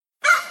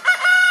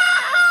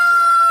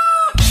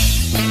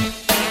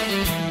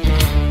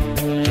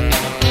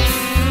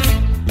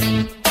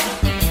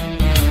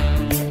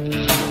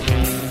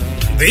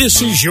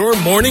This is your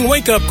morning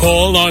wake-up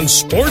call on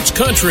Sports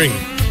Country.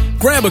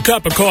 Grab a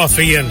cup of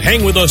coffee and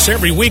hang with us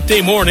every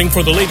weekday morning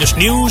for the latest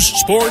news,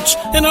 sports,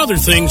 and other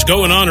things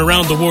going on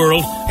around the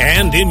world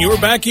and in your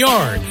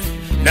backyard.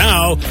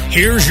 Now,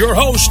 here's your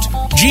host,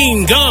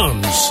 Gene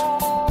Gumbs.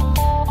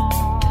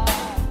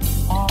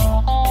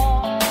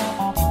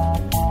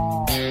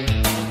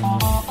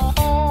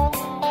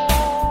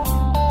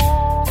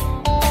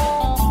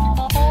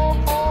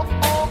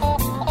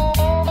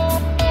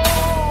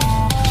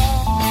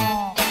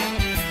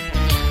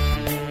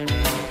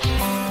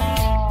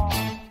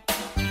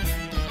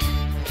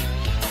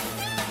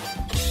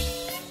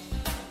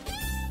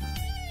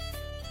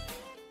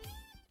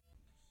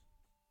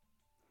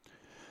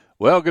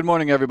 Well, good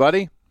morning,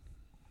 everybody.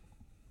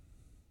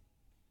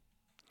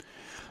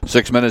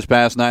 6 minutes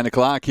past 9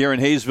 o'clock here in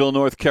Hayesville,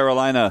 North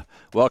Carolina.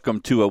 Welcome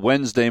to a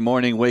Wednesday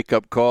morning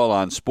wake-up call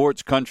on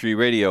Sports Country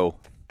Radio.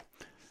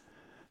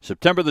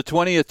 September the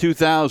 20th,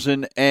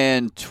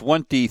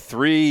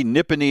 2023.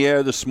 Nip in the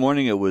air this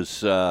morning. It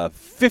was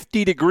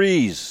 50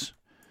 degrees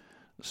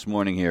this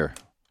morning here.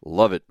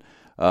 Love it.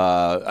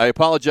 I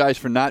apologize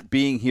for not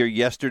being here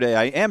yesterday.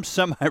 I am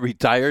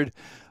semi-retired.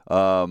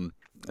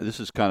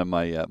 This is kind of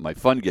my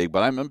fun gig,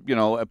 but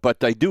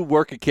but I do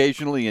work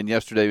occasionally. And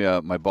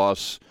yesterday, my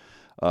boss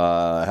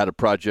had a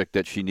project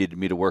that she needed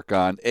me to work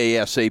on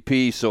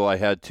ASAP, so I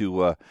had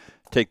to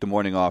take the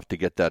morning off to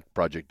get that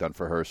project done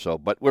for her.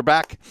 But we're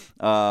back,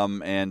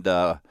 and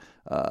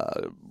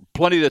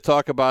plenty to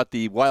talk about.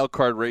 The wild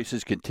card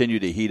races continue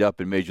to heat up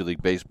in Major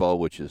League Baseball,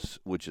 which is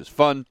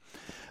fun.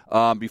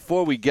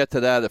 Before we get to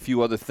that, a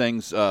few other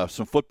things.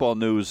 Some football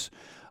news.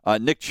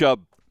 Nick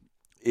Chubb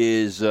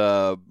is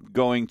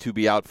going to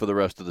be out for the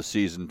rest of the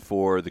season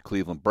for the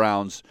Cleveland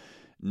Browns.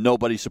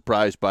 Nobody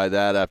surprised by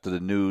that after the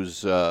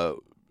news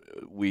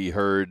we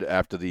heard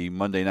after the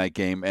Monday night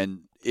game. And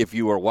if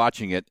you were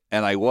watching it,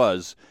 and I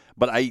was,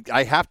 but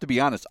I have to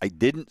be honest, I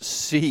didn't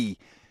see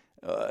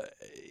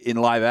in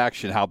live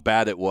action how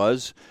bad it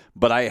was.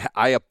 But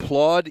I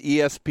applaud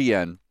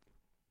ESPN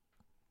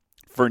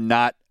for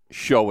not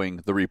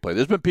showing the replay.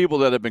 There's been people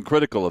that have been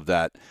critical of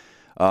that.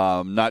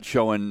 Not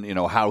showing,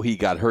 how he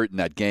got hurt in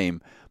that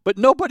game. But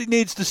nobody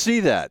needs to see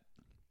that.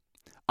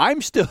 I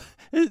know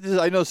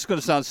this is going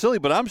to sound silly,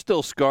 but I'm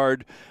still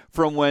scarred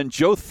from when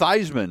Joe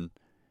Theismann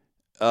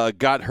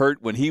got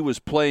hurt when he was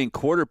playing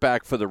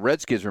quarterback for the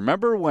Redskins.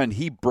 Remember when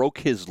he broke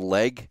his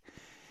leg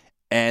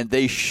and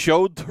they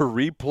showed the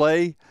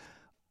replay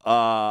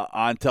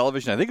on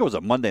television? I think it was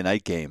a Monday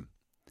night game.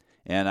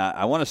 And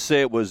I want to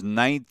say it was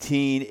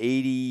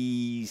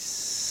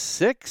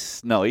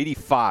 1986? No,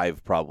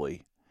 85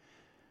 probably.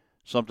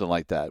 Something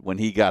like that, when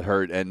he got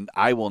hurt. And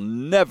I will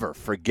never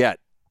forget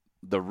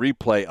the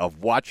replay of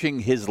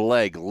watching his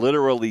leg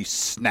literally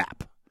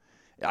snap.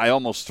 I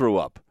almost threw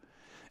up.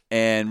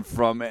 And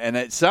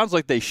it sounds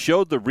like they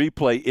showed the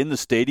replay in the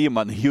stadium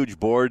on the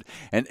huge board,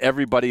 and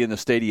everybody in the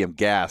stadium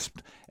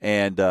gasped.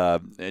 And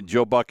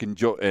Joe Buck and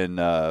Troy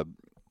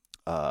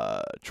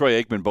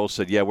Aikman both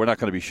said, yeah, we're not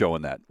going to be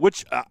showing that.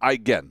 Which,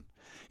 again,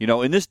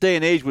 in this day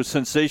and age with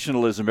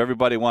sensationalism,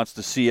 everybody wants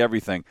to see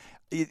everything.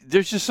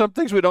 There's just some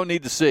things we don't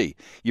need to see.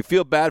 You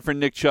feel bad for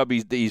Nick Chubb.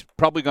 He's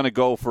probably going to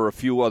go for a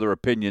few other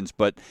opinions,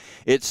 but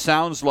it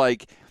sounds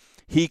like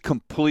he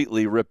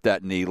completely ripped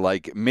that knee,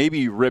 like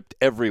maybe ripped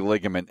every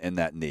ligament in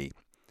that knee.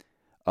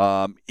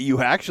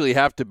 You actually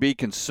have to be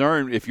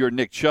concerned if you're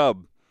Nick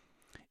Chubb,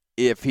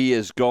 if he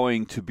is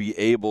going to be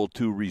able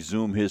to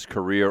resume his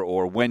career,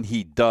 or when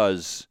he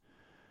does,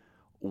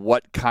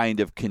 what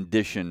kind of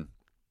condition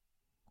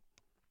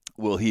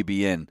will he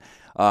be in?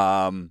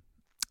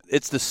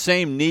 It's the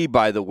same knee,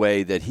 by the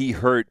way, that he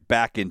hurt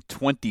back in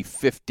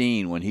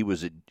 2015 when he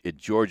was at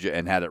Georgia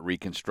and had it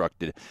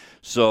reconstructed.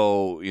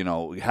 So,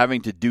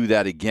 having to do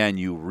that again,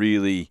 you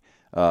really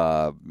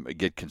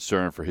get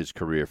concerned for his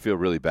career. Feel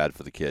really bad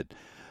for the kid.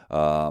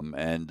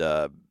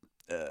 That's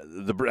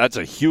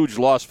a huge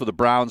loss for the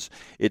Browns.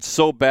 It's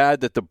so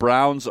bad that the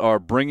Browns are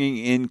bringing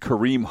in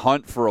Kareem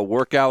Hunt for a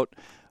workout.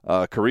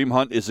 Kareem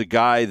Hunt is a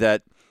guy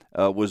that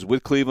was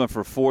with Cleveland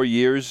for 4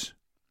 years.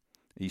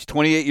 He's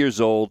 28 years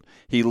old.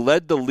 He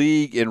led the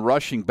league in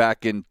rushing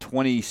back in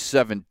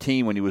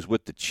 2017 when he was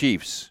with the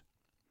Chiefs.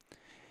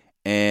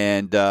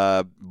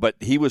 But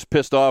he was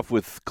pissed off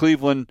with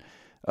Cleveland,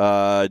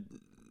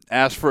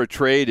 asked for a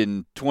trade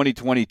in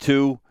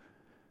 2022,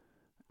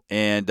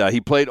 and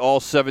he played all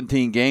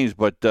 17 games,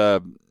 but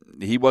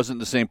he wasn't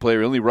the same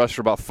player. He only rushed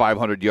for about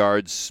 500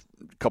 yards,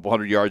 a couple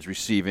hundred yards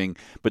receiving.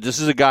 But this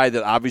is a guy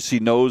that obviously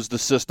knows the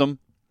system,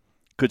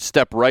 could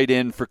step right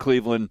in for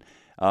Cleveland.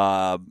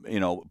 I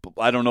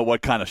don't know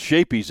what kind of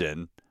shape he's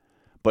in,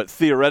 but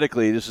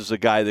theoretically, this is a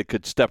guy that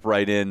could step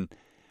right in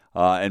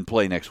and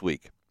play next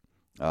week.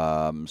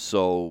 It's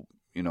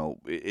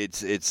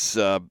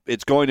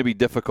going to be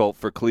difficult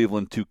for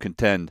Cleveland to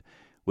contend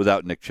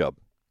without Nick Chubb.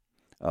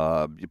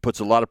 It puts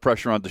a lot of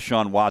pressure on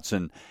Deshaun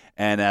Watson,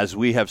 and as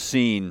we have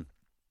seen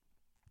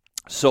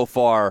so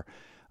far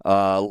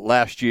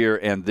last year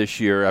and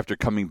this year, after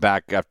coming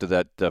back after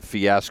that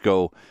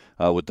fiasco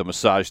with the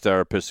massage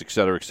therapist, et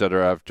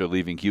cetera, after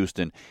leaving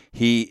Houston.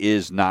 He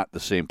is not the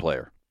same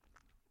player.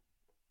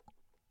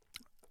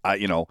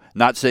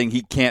 Not saying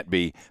he can't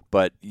be,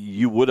 but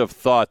you would have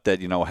thought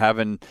that,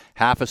 having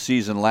half a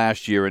season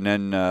last year and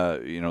then,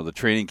 the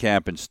training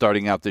camp and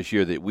starting out this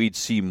year, that we'd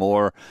see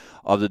more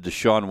of the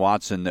Deshaun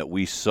Watson that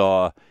we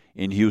saw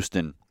in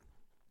Houston,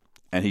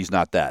 and he's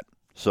not that.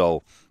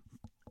 So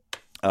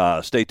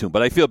stay tuned.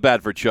 But I feel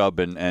bad for Chubb,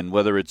 and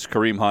whether it's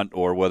Kareem Hunt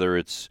or whether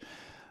it's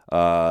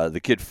the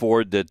kid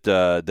Ford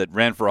that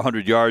ran for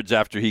 100 yards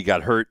after he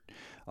got hurt,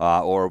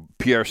 or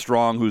Pierre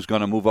Strong, who's going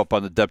to move up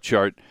on the depth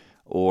chart,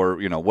 or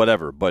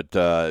whatever. But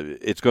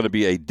it's going to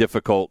be a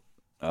difficult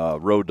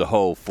road to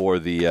hoe for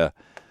the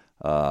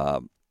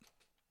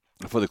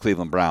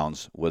Cleveland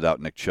Browns without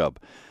Nick Chubb.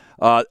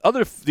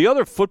 The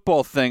other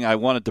football thing I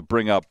wanted to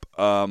bring up,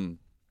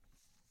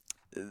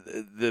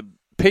 the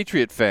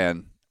Patriot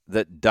fan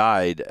that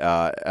died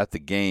at the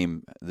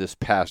game this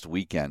past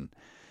weekend.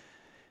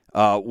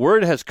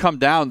 Word has come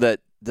down that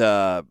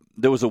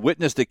there was a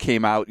witness that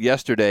came out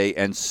yesterday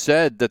and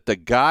said that the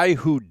guy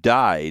who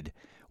died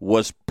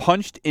was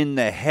punched in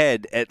the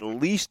head at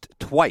least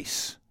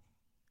twice.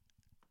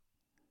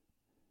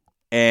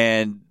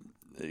 And,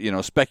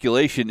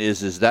 speculation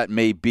is that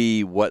may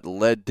be what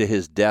led to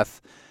his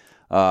death.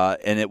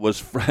 And it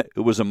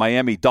was a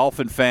Miami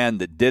Dolphin fan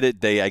that did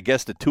it. I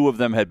guess the two of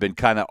them had been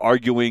kind of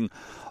arguing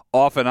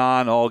off and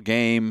on all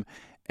game.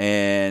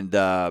 And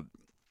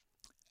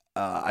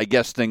I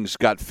guess things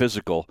got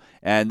physical.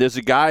 And there's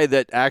a guy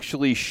that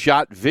actually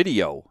shot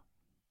video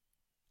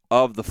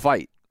of the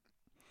fight,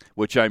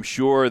 which I'm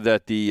sure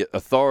that the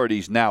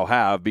authorities now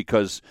have,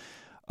 because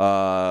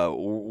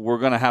we're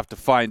going to have to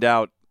find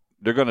out.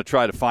 They're going to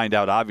try to find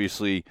out,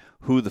 obviously,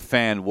 who the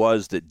fan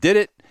was that did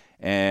it,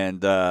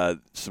 and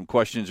some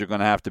questions are going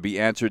to have to be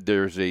answered.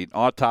 There's an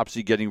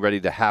autopsy getting ready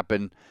to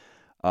happen,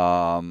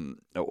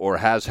 or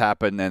has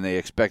happened, and they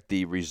expect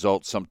the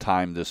results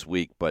sometime this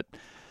week. But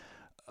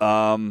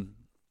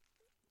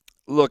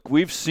look,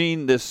 we've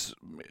seen this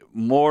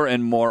more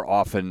and more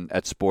often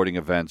at sporting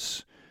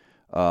events.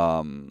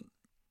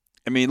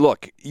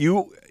 Look,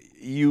 you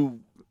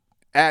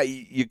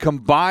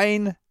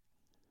combine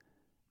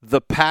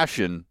the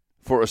passion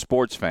for a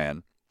sports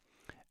fan,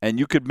 and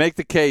you could make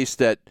the case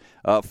that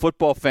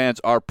football fans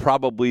are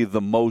probably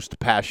the most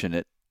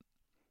passionate,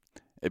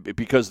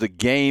 because the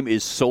game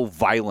is so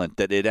violent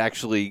that it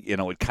actually,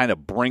 it kind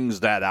of brings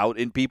that out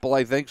in people,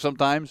 I think,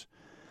 sometimes.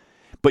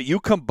 But you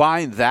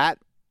combine that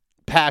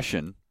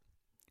passion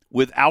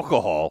with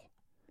alcohol,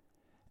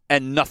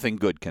 and nothing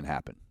good can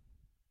happen.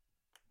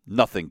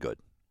 Nothing good.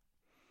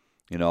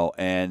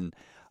 And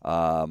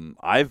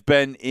I've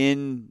been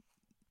in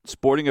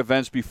sporting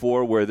events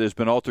before where there's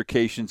been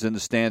altercations in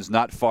the stands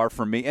not far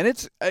from me. And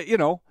it's,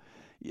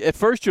 at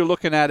first you're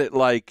looking at it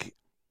like,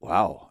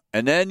 wow.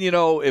 And then,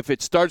 if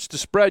it starts to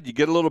spread, you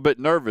get a little bit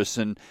nervous.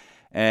 And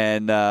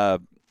at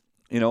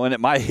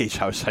my age,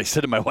 I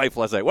said to my wife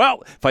last night,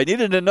 well, if I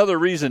needed another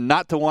reason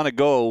not to want to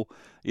go,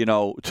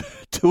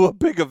 to a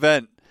big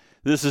event,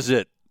 this is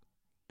it.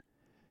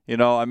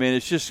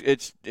 It's just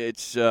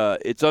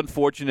it's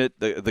unfortunate.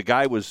 The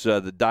guy was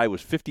the guy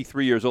was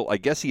 53 years old. I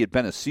guess he had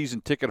been a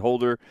season ticket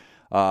holder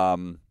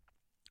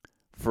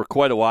for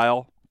quite a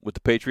while with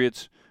the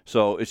Patriots.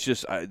 So it's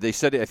just they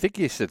said, I think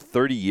he said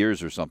 30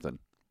 years or something.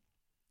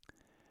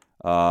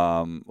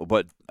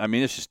 But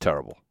it's just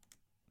terrible.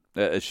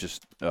 It's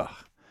just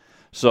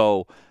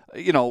So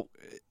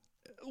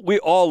we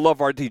all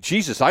love our team.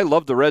 Jesus, I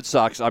love the Red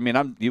Sox. You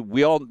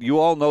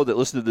all know that,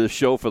 listening to this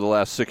show for the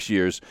last 6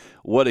 years,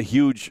 what a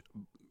huge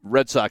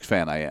Red Sox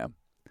fan I am.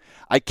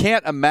 I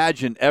can't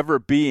imagine ever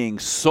being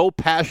so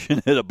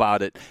passionate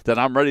about it that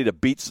I'm ready to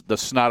beat the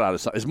snot out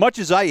of something. As much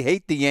as I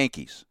hate the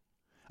Yankees,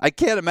 I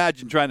can't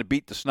imagine trying to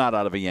beat the snot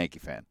out of a Yankee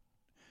fan.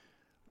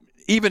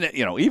 Even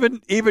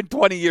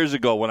 20 years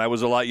ago when I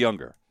was a lot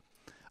younger.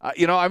 I'm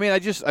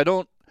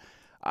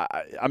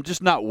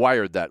just not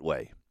wired that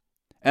way.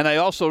 And I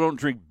also don't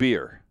drink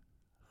beer.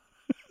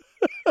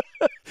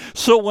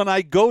 So when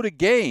I go to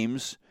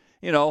games,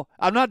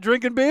 I'm not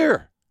drinking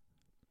beer.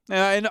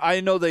 And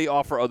I know they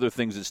offer other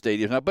things at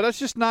stadiums, but it's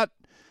just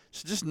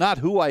not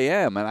who I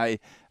am. And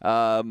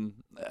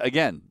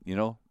again,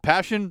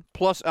 passion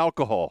plus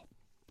alcohol,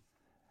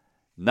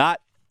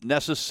 not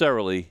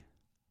necessarily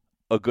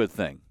a good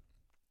thing.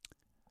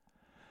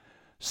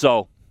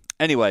 So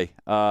anyway,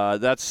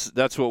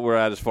 that's what we're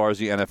at as far as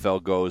the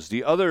NFL goes.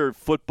 The other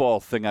football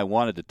thing I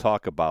wanted to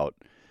talk about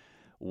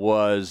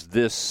was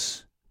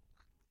this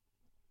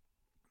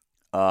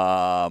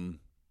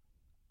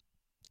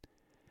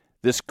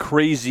this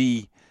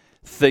crazy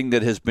thing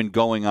that has been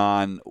going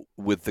on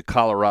with the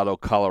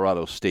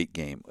Colorado State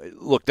game.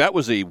 Look, that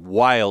was a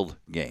wild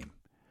game.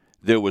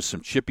 There was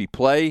some chippy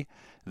play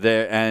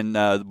there, and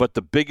but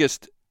the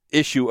biggest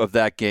issue of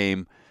that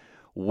game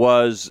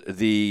was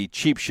the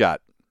cheap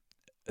shot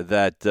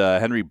that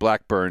Henry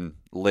Blackburn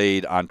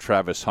laid on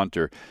Travis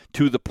Hunter,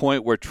 to the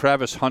point where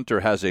Travis Hunter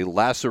has a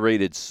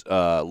lacerated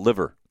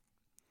liver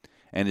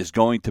and is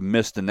going to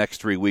miss the next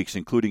 3 weeks,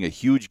 including a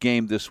huge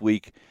game this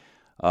week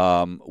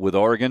with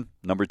Oregon,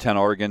 number 10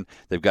 Oregon.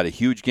 They've got a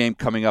huge game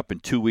coming up in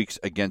 2 weeks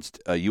against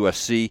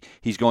USC.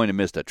 He's going to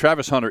miss that.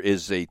 Travis Hunter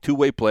is a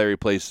two-way player.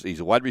 He's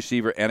a wide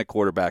receiver and a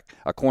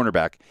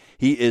cornerback.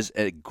 He is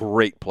a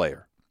great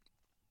player.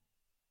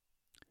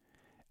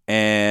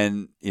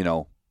 And,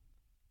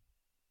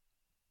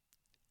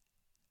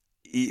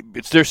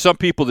 there's some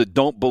people that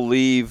don't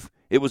believe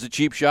it was a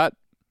cheap shot.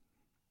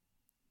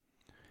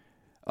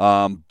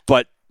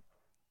 But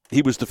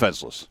he was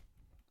defenseless.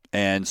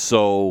 And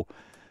so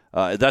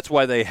that's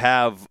why they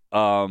have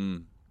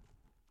rules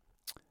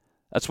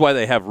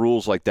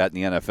like that in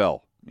the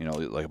NFL,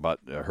 like about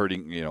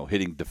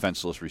hitting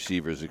defenseless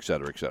receivers, et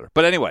cetera, et cetera.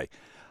 But anyway,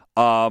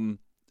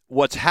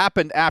 what's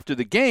happened after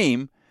the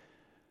game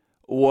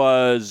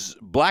was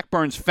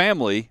Blackburn's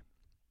family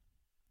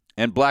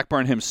and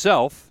Blackburn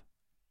himself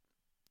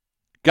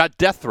got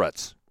death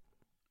threats.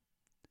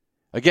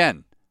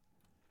 Again,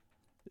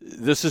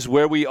 this is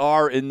where we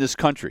are in this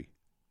country.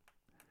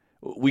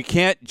 We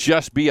can't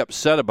just be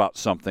upset about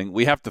something.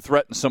 We have to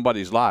threaten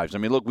somebody's lives. I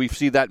mean, look, we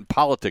see that in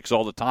politics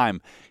all the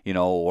time,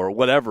 or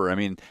whatever. I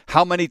mean,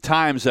 how many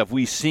times have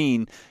we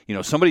seen,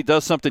 somebody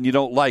does something you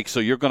don't like, so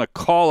you're going to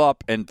call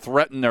up and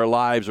threaten their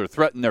lives or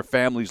threaten their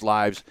family's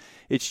lives?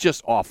 It's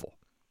just awful.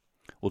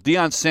 Well,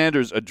 Deion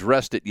Sanders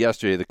addressed it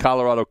yesterday, the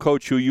Colorado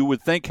coach who you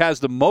would think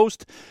has the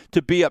most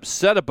to be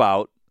upset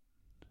about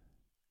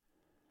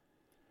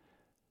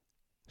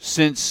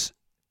since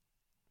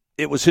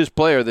it was his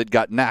player that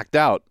got knocked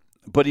out.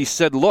 But he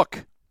said,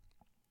 look,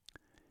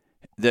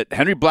 that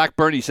Henry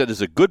Blackburn, he said,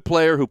 is a good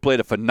player who played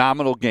a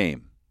phenomenal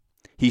game.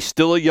 He's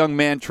still a young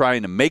man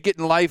trying to make it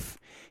in life.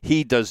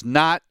 He does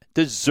not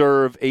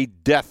deserve a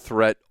death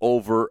threat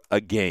over a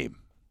game.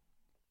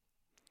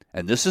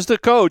 And this is the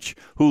coach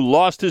who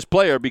lost his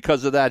player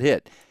because of that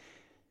hit.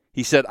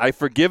 He said, I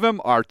forgive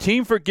him. Our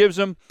team forgives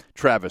him.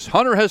 Travis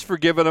Hunter has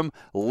forgiven him.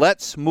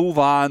 Let's move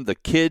on. The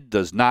kid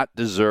does not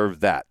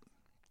deserve that.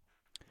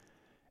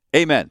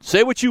 Amen.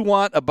 Say what you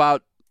want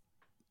about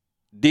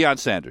Deion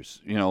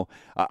Sanders.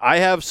 I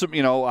have some,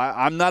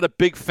 I'm not a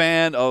big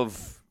fan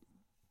of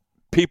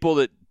people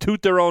that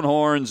toot their own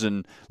horns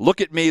and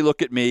look at me.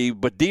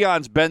 But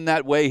Deion's been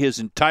that way his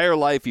entire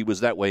life. He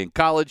was that way in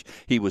college.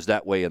 He was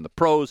that way in the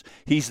pros.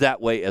 He's that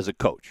way as a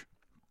coach.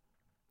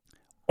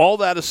 All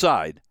that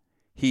aside,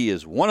 he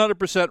is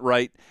 100%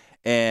 right.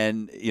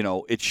 And,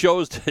 it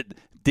shows that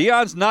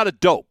Deion's not a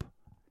dope,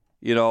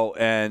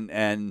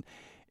 and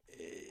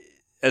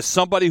as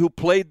somebody who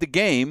played the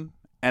game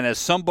and as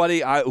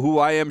somebody who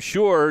I am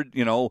sure,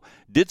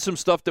 did some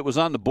stuff that was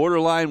on the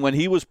borderline when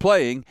he was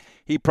playing,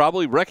 he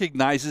probably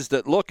recognizes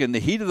that, look, in the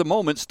heat of the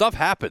moment, stuff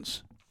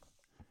happens.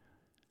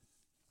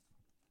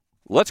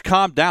 Let's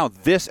calm down.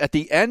 At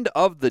the end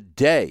of the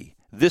day,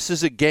 this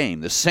is a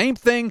game. The same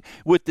thing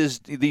with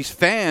these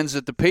fans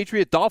at the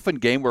Patriot-Dolphin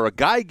game where a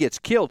guy gets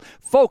killed.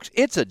 Folks,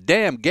 it's a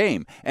damn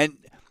game. And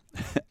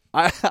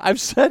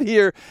I've said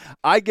here,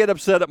 I get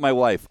upset at my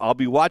wife. I'll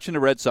be watching the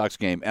Red Sox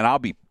game, and I'll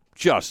be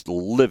just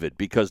livid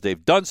because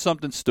they've done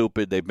something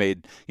stupid. They've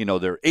made,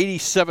 their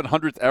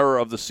 8,700th error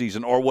of the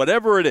season or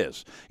whatever it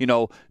is.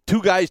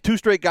 Two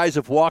straight guys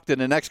have walked, and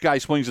the next guy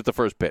swings at the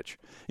first pitch.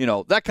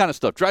 That kind of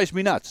stuff drives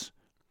me nuts.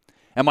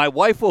 And my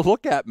wife will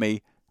look at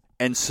me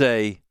and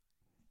say,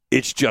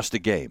 it's just a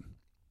game.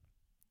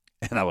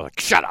 And I was like,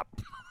 shut up.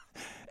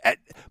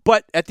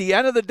 But at the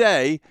end of the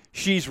day,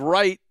 she's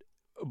right,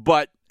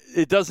 but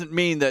it doesn't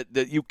mean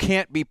that you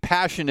can't be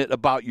passionate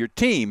about your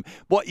team.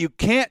 What you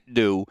can't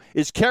do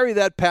is carry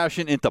that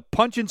passion into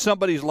punching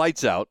somebody's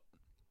lights out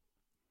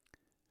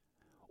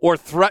or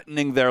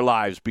threatening their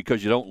lives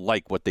because you don't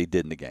like what they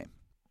did in the game.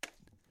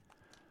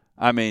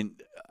 I mean,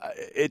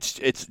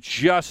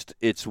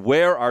 it's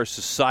where our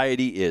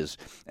society is.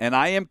 And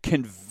I am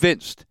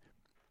convinced,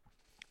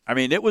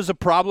 it was a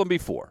problem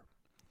before,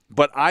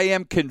 but I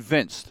am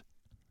convinced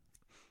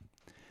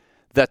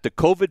that the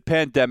COVID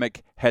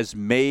pandemic has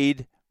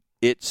made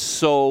it's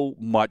so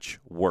much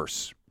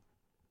worse.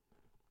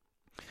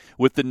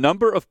 With the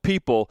number of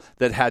people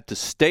that had to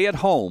stay at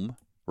home,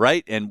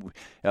 right, and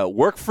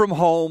work from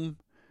home,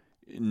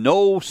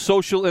 no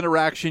social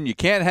interaction, you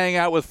can't hang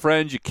out with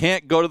friends, you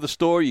can't go to the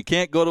store, you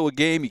can't go to a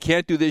game, you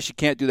can't do this, you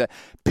can't do that.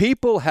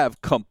 People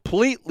have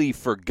completely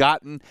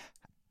forgotten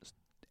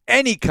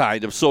any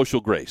kind of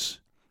social grace,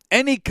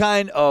 any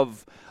kind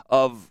of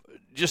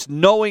just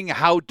knowing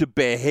how to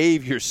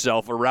behave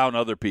yourself around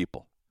other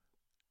people.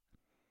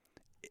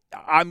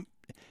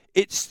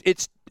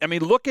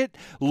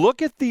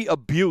 Look at the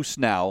abuse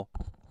now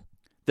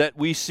that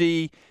we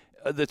see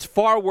that's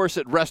far worse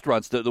at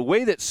restaurants, the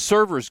way that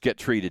servers get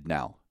treated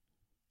now.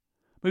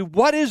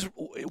 What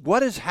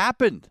has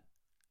happened?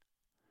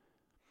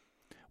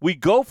 We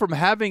go from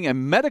having a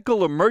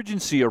medical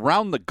emergency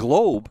around the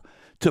globe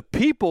to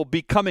people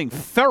becoming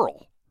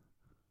feral.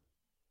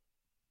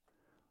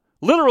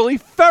 Literally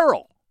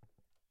feral.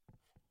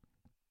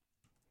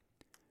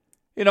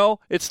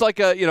 It's like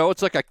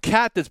a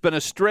cat that's been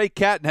a stray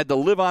cat and had to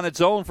live on its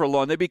own for a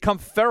long. They become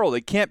feral. They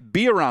can't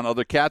be around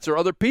other cats or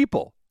other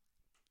people.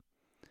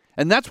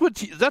 And that's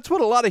what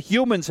a lot of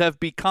humans have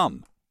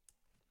become.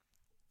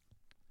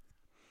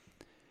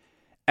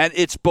 And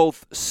it's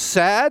both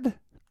sad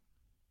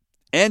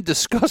and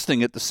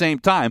disgusting at the same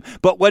time.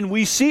 But when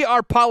we see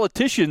our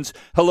politicians,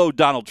 hello,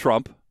 Donald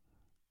Trump,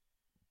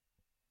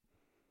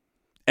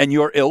 and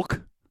your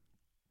ilk,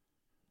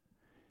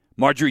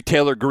 Marjorie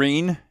Taylor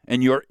Greene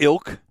and your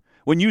ilk,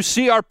 when you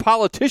see our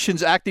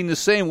politicians acting the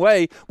same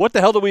way, what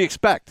the hell do we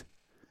expect?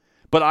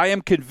 But I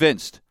am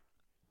convinced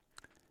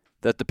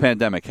that the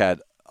pandemic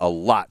had a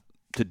lot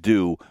to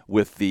do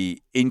with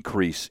the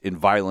increase in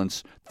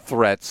violence,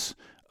 threats,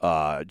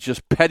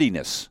 just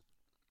pettiness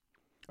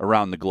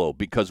around the globe,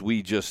 because we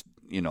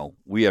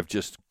have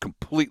just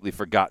completely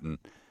forgotten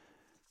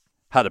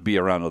how to be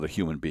around other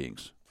human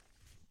beings.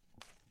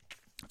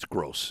 It's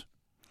gross.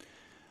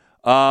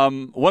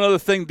 One other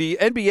thing, the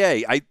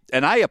NBA,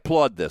 I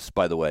applaud this,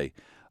 by the way.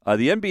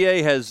 The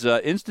NBA has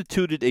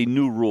instituted a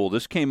new rule.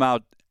 This came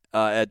out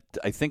I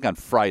think on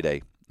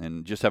Friday,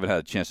 and just haven't had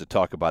a chance to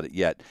talk about it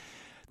yet.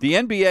 The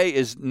NBA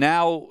is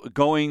now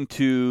going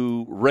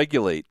to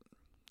regulate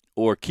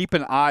or keep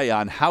an eye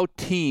on how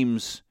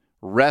teams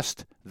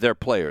rest their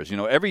players. You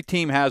know, every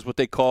team has what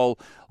they call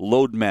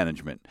load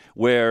management,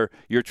 where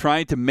you're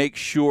trying to make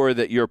sure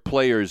that your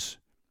players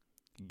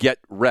get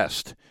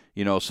rest,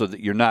 so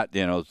that you're not,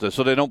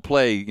 so they don't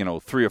play,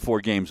 3 or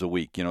 4 games a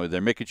week. They're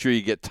making sure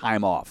you get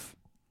time off.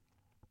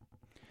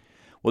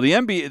 Well, the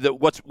NBA,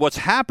 what's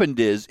happened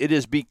is it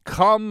has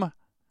become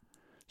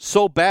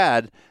so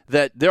bad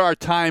that there are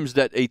times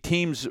that a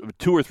team's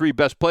 2 or 3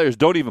 best players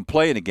don't even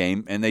play in a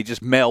game, and they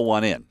just mail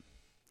one in.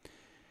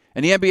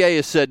 And the NBA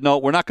has said, no,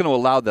 we're not going to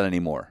allow that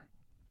anymore,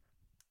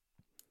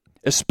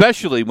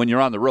 especially when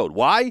you're on the road.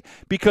 Why?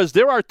 Because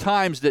there are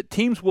times that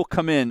teams will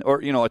come in,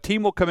 or, a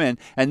team will come in,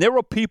 and there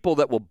are people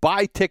that will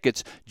buy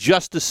tickets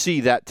just to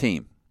see that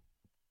team,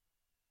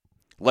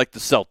 like the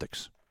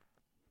Celtics.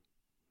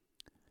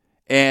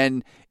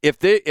 And if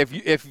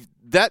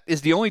that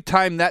is the only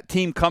time that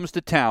team comes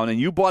to town, and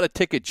you bought a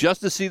ticket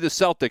just to see the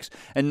Celtics,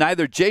 and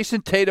neither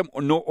Jason Tatum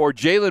or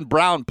Jaylen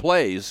Brown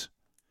plays,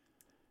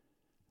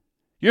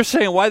 you're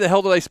saying, why the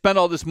hell did I spend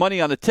all this money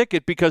on a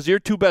ticket? Because your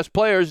 2 best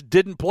players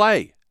didn't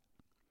play.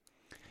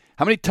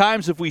 How many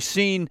times have we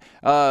seen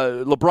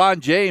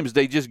LeBron James,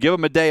 they just give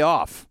him a day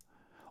off?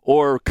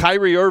 Or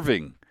Kyrie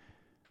Irving,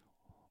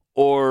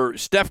 or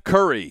Steph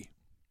Curry,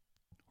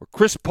 or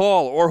Chris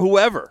Paul, or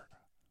whoever,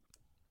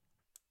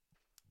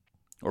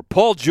 or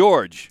Paul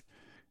George,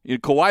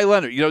 Kawhi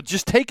Leonard,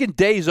 just taking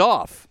days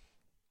off.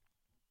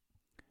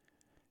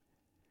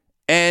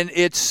 And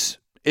it's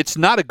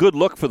not a good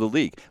look for the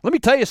league. Let me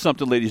tell you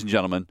something, ladies and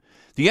gentlemen.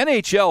 The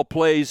NHL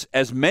plays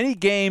as many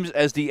games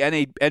as the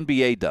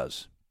NBA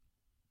does.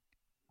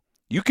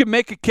 You can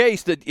make a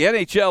case that the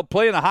NHL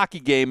playing a hockey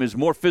game is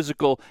more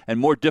physical and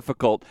more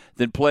difficult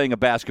than playing a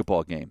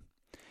basketball game.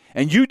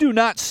 And you do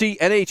not see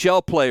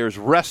NHL players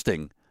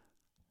resting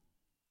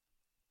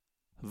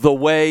the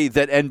way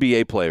that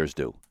NBA players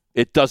do.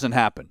 It doesn't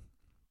happen.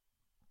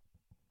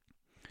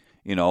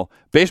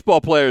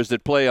 Baseball players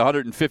that play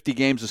 150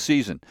 games a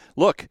season.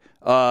 Look,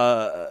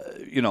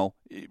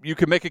 you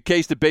can make a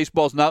case that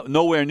baseball's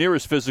nowhere near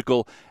as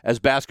physical as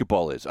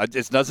basketball is.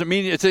 It doesn't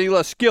mean it's any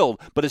less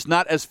skilled, but it's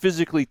not as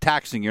physically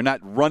taxing. You're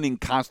not running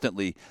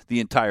constantly the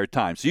entire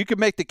time. So you can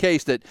make the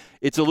case that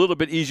it's a little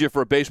bit easier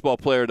for a baseball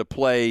player to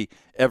play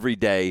every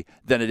day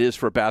than it is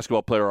for a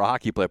basketball player or a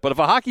hockey player. But if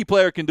a hockey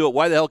player can do it,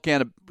 why the hell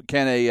can't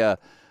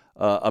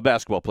a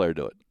basketball player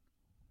do it?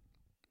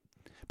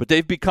 But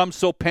they've become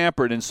so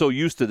pampered and so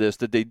used to this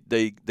that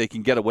they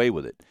can get away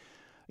with it.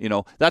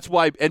 That's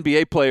why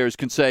NBA players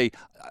can say,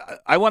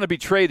 I want to be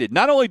traded.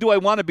 Not only do I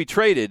want to be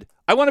traded,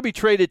 I want to be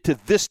traded to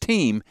this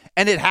team,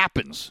 and it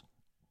happens.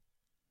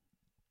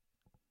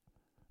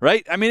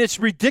 Right? I mean, it's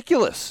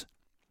ridiculous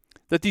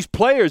that these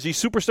players, these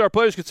superstar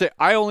players, could say,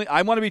 I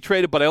want to be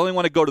traded, but I only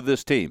want to go to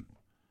this team.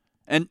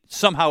 And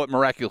somehow it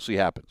miraculously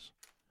happens.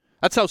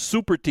 That's how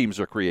super teams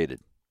are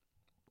created.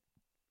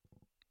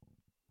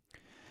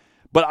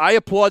 But I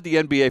applaud the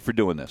NBA for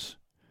doing this.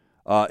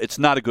 It's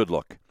not a good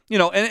look.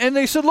 And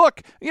they said,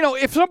 look,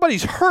 if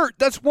somebody's hurt,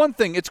 that's one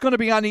thing. It's going to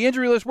be on the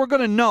injury list. We're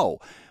going to know.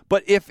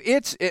 But if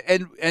it's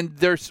and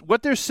there's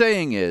what they're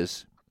saying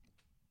is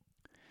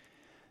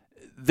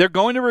they're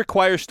going to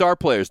require star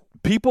players,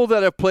 people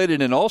that have played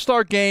in an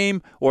all-star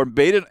game or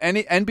made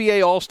any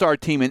NBA all-star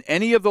team in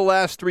any of the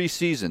last 3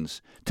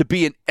 seasons, to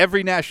be in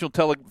every national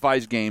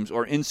televised games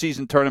or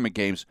in-season tournament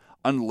games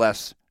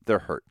unless they're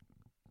hurt.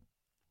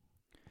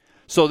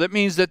 So that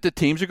means that the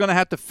teams are going to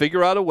have to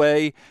figure out a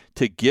way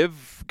to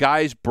give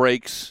guys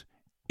breaks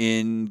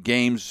in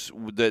games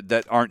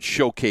that aren't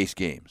showcase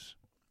games,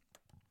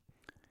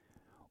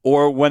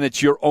 or when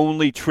it's your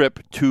only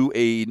trip to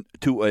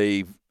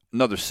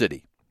another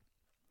city.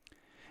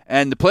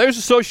 And the Players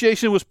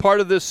Association was part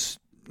of this,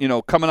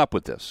 coming up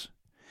with this.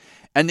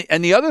 And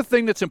the other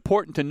thing that's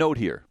important to note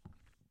here,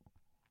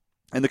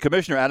 and the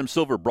Commissioner, Adam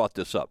Silver, brought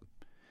this up,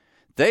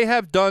 they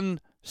have done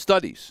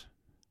studies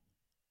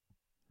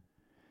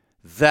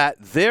that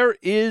there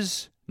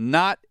is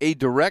not a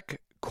direct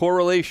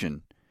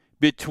correlation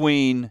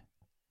between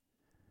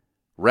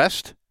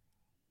rest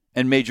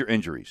and major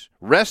injuries.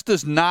 Rest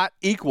does not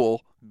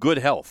equal good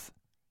health.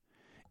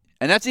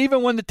 And that's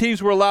even when the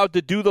teams were allowed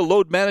to do the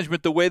load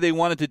management the way they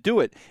wanted to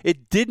do it.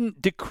 It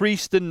didn't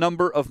decrease the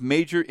number of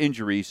major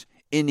injuries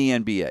in the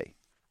NBA.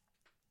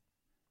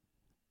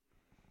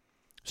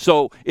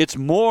 So it's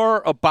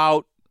more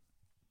about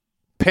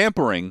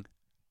pampering,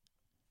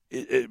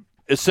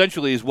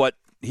 essentially is what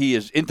he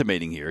is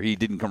intimating here. He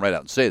didn't come right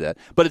out and say that.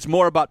 But it's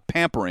more about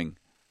pampering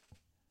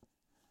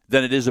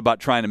than it is about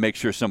trying to make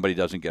sure somebody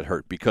doesn't get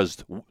hurt,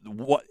 because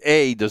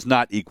A does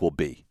not equal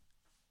B.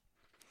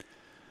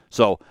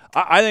 So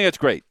I think it's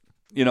great,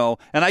 and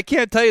I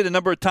can't tell you the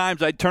number of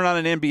times I'd turn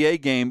on an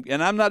NBA game,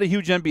 and I'm not a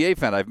huge NBA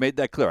fan. I've made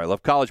that clear. I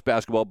love college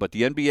basketball, but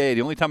the NBA,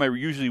 the only time I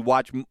usually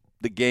watch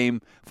the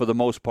game for the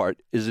most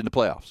part is in the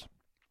playoffs.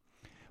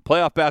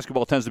 Playoff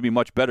basketball tends to be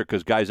much better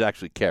because guys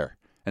actually care,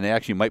 and they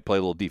actually might play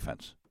a little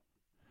defense.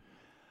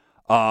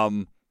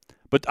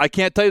 But I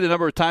can't tell you the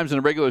number of times in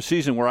a regular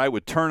season where I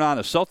would turn on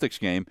a Celtics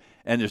game,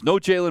 and there's no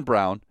Jaylen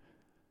Brown,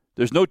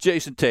 there's no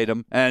Jason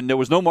Tatum, and there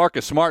was no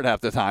Marcus Smart half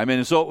the time.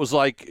 And so it was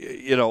like,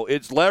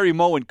 it's Larry,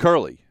 Moe, and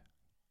Curly.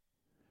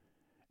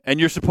 And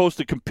you're supposed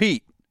to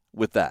compete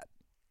with that.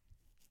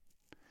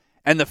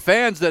 And the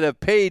fans that have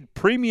paid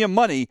premium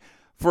money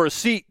for a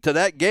seat to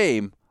that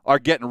game are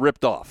getting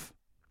ripped off.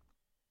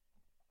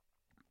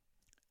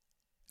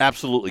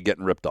 Absolutely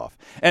getting ripped off.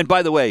 And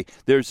by the way,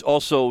 there's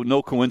also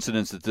no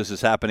coincidence that this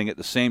is happening at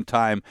the same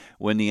time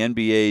when the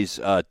NBA's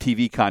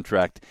TV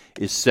contract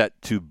is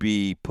set to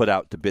be put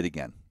out to bid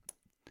again.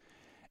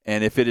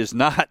 And if it is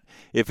not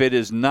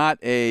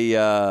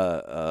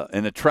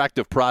an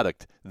attractive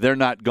product, they're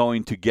not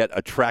going to get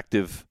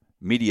attractive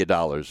media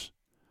dollars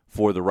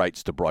for the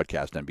rights to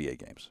broadcast NBA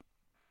games.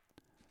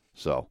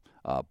 So,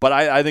 but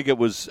I think it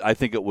was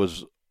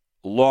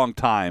a long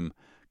time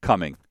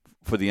coming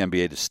for the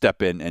NBA to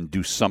step in and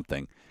do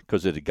something,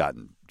 because it had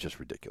gotten just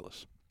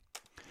ridiculous.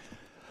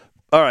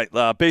 All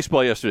right,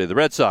 baseball yesterday. The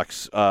Red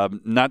Sox,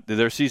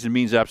 their season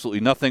means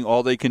absolutely nothing.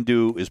 All they can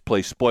do is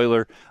play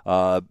spoiler.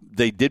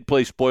 They did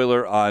play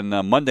spoiler on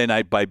Monday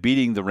night by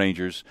beating the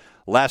Rangers.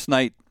 Last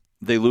night,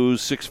 they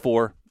lose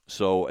 6-4,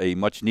 so a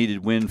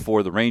much-needed win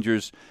for the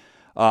Rangers.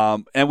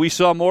 And we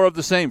saw more of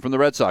the same from the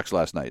Red Sox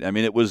last night. I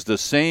mean, it was the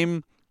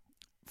same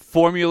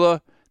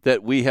formula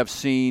that we have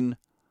seen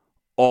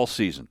all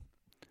season.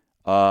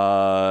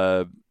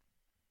 A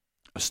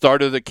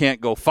starter that can't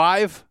go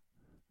 5,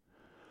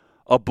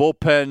 a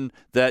bullpen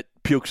that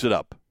pukes it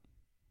up.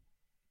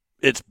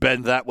 It's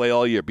been that way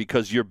all year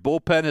because your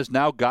bullpen has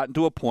now gotten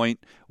to a point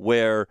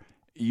where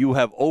you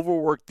have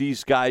overworked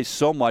these guys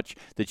so much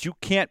that you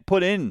can't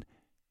put in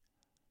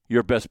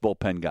your best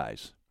bullpen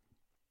guys.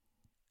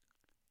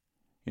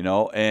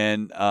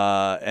 And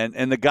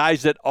the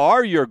guys that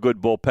are your good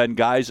bullpen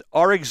guys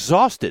are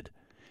exhausted.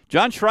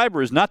 John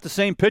Schreiber is not the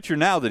same pitcher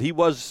now that he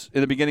was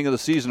in the beginning of the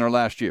season or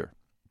last year.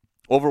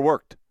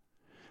 Overworked.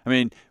 I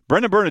mean,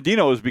 Brendan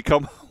Bernardino has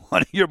become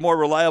one of your more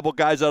reliable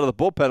guys out of the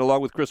bullpen along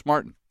with Chris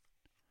Martin.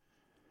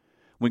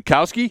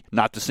 Winkowski,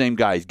 not the same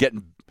guy. He's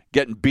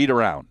getting beat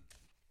around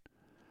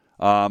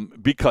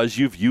because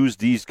you've used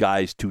these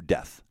guys to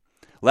death.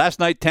 Last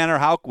night, Tanner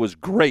Houck was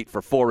great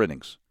for 4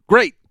 innings.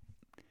 Great.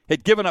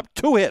 Had given up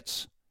 2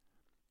 hits.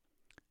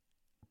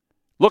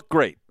 Looked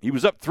great. He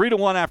was up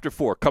 3-1 after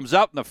 4. Comes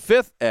out in the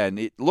 5th, and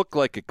it looked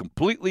like a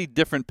completely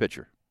different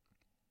pitcher.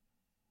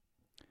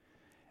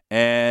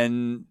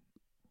 And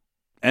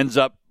ends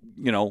up,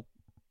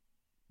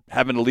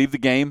 having to leave the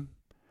game.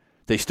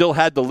 They still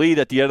had the lead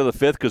at the end of the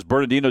 5th because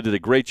Bernardino did a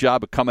great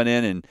job of coming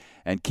in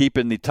and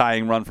keeping the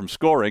tying run from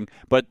scoring.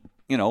 But,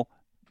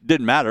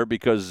 didn't matter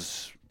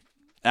because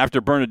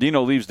after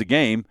Bernardino leaves the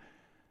game,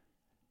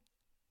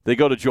 they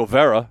go to Joe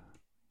Vera,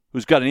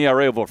 who's got an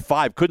ERA of over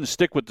 5, couldn't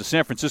stick with the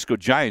San Francisco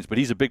Giants, but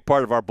he's a big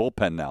part of our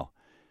bullpen now.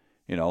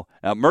 Now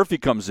Murphy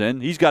comes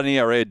in. He's got an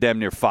ERA of damn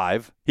near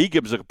 5. He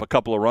gives up a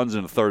couple of runs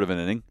in a third of an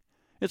inning.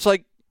 It's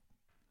like,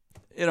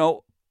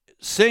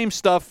 same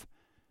stuff,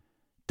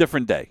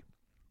 different day.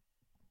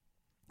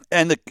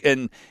 And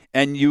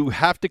you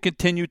have to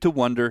continue to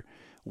wonder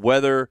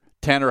whether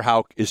Tanner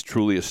Houck is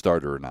truly a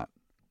starter or not.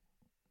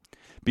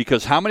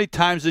 Because how many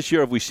times this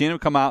year have we seen him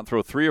come out and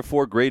throw 3 or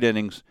 4 great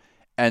innings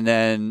and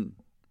then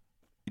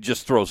he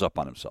just throws up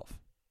on himself?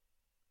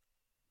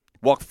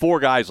 Walked 4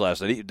 guys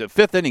last night. The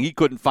 5th inning, he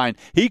couldn't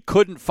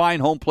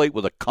find home plate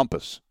with a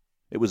compass.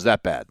 It was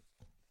that bad.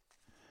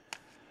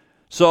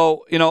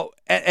 So,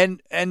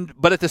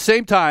 but at the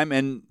same time,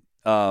 and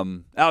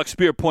Alex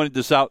Spear pointed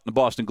this out in the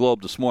Boston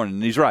Globe this morning,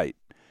 and he's right.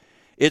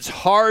 It's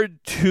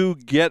hard to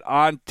get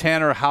on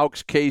Tanner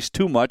Houck's case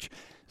too much.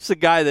 This is a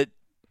guy that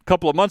a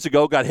couple of months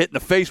ago got hit in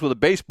the face with a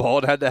baseball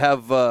and had to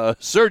have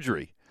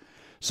surgery.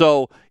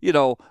 So,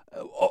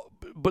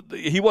 but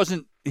he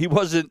wasn't,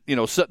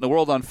 setting the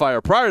world on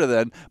fire prior to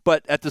then.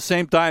 But at the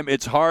same time,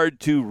 it's hard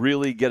to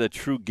really get a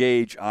true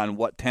gauge on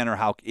what Tanner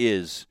Houck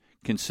is,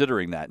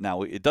 considering that.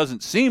 Now, it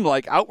doesn't seem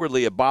like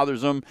outwardly it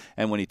bothers him,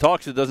 and when he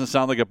talks, it doesn't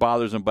sound like it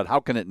bothers him. But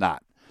how can it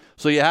not?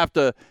 So you have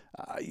to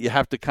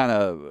kind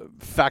of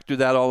factor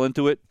that all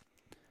into it.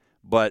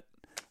 But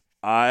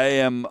I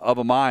am of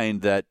a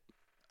mind that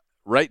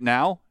right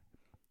now,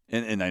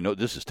 and I know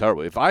this is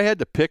terrible. If I had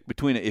to pick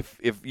between if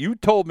you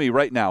told me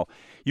right now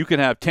you can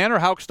have Tanner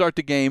Houck start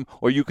the game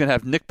or you can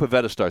have Nick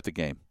Pivetta start the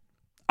game,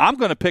 I'm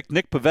going to pick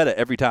Nick Pivetta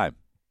every time.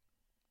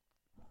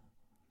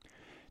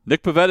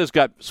 Nick Pavetta's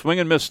got swing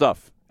and miss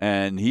stuff,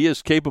 and he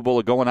is capable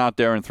of going out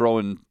there and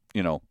throwing,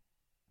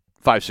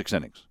 5-6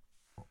 innings.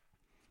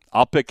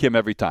 I'll pick him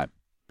every time.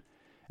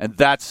 And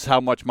that's how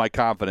much my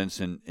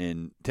confidence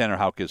in Tanner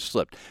Houck has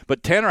slipped.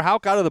 But Tanner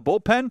Houck out of the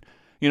bullpen,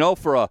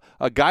 for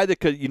a guy that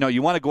could,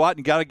 you want to go out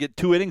and got to get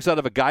 2 innings out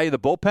of a guy in the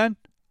bullpen,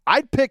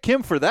 I'd pick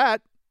him for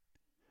that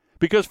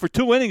because for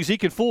 2 innings he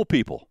can fool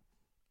people.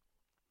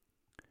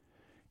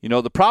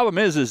 The problem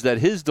is that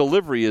his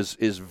delivery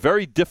is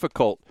very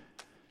difficult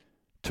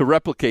to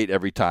replicate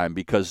every time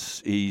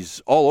because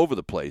he's all over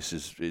the place.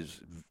 Is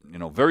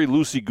very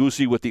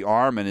loosey-goosey with the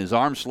arm, and his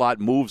arm slot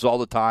moves all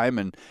the time,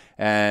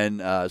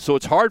 and so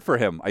it's hard for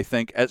him, I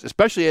think,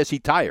 especially as he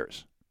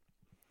tires,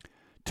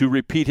 to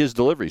repeat his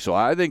delivery. So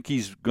I think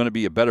he's going to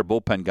be a better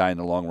bullpen guy in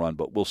the long run,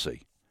 but we'll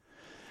see.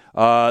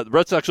 The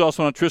Red Sox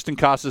also on Tristan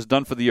Casas,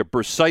 done for the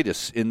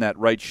bursitis in that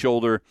right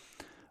shoulder.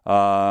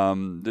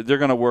 They're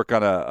going to work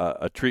on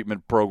a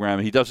treatment program.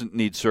 He doesn't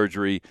need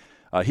surgery.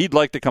 He'd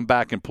like to come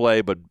back and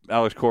play, but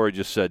Alex Cora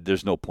just said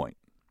there's no point.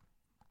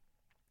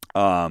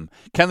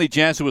 Kenley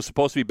Jansen was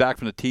supposed to be back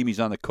from the team. He's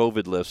on the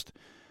COVID list,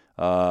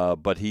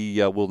 but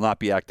he will not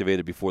be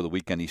activated before the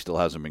weekend. He still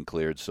hasn't been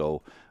cleared,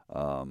 so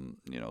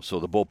so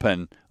the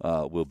bullpen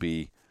will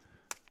be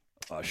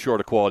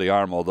short a quality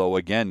arm. Although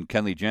again,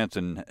 Kenley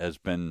Jansen has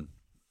been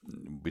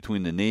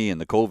between the knee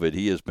and the COVID,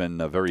 he has been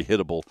very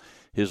hittable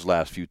his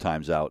last few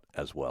times out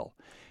as well.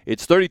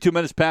 It's 32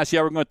 minutes past the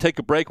hour. We're going to take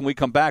a break. When we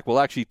come back,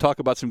 we'll actually talk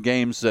about some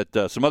games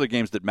some other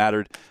games that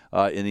mattered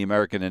in the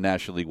American and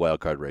National League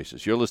wildcard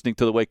races. You're listening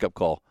to the Wake Up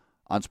Call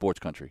on Sports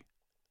Country.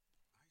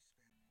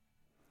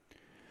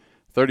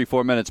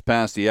 34 minutes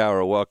past the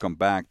hour. Welcome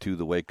back to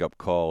the Wake Up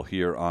Call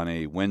here on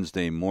a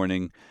Wednesday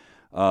morning.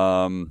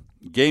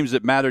 Games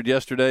that mattered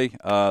yesterday: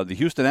 the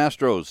Houston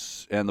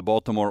Astros and the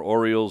Baltimore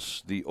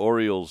Orioles. The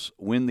Orioles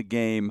win the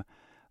game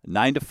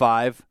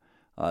 9-5.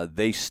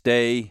 They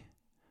stay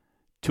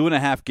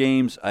 2.5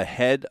 games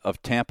ahead of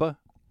Tampa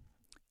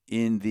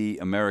in the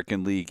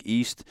American League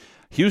East.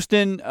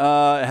 Houston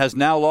has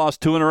now lost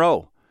 2 in a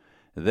row.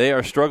 They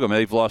are struggling.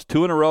 They've lost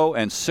 2 in a row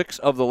and 6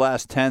 of the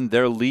last 10.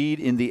 Their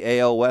lead in the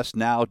AL West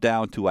now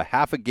down to a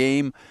half a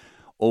game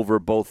over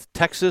both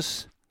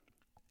Texas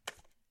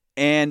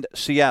and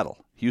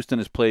Seattle. Houston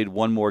has played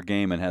 1 more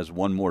game and has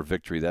 1 more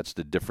victory. That's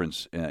the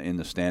difference in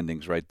the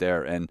standings right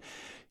there. And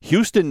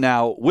Houston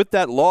now, with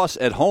that loss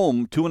at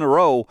home, 2 in a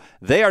row,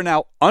 they are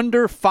now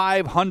under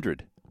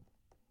 500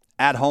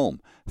 at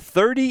home.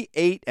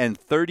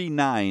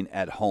 38-39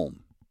 at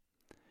home.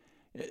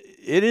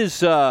 It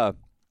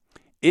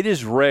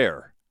is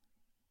rare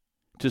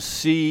to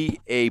see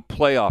a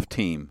playoff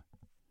team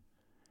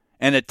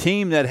and a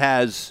team that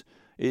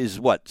is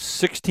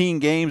 16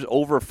 games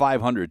over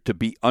 500 to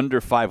be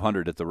under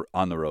 500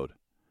 on the road.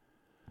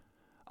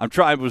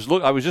 I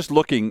was just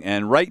looking,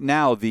 and right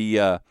now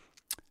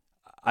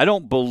I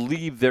don't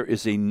believe there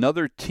is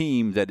another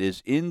team that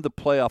is in the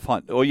playoff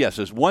hunt. Oh, yes,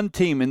 there's one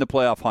team in the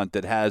playoff hunt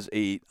that has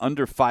a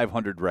under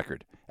 500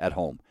 record at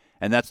home,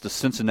 and that's the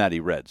Cincinnati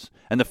Reds.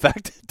 And the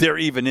fact that they're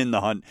even in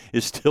the hunt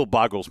still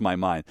boggles my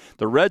mind.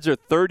 The Reds are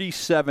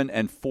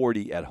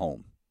 37-40 at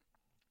home.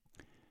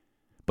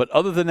 But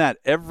other than that,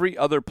 every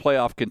other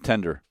playoff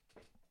contender,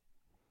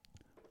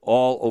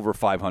 all over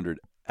 500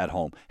 at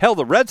home. Hell,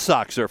 the Red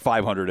Sox are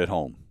 500 at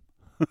home.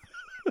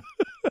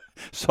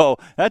 So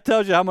that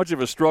tells you how much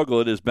of a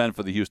struggle it has been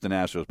for the Houston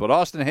Astros. But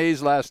Austin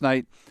Hayes last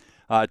night,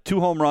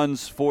 2 home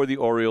runs for the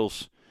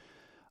Orioles,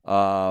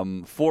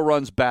 4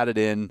 runs batted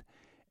in,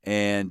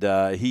 and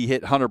he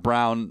hit Hunter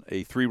Brown,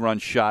 a 3-run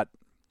shot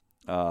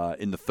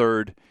in the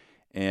 3rd,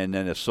 and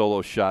then a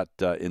solo shot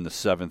in the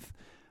 7th.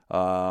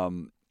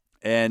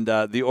 And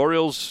the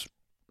Orioles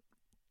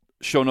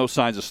show no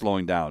signs of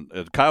slowing down.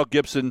 Kyle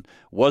Gibson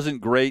wasn't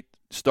great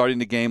starting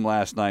the game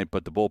last night,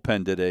 but the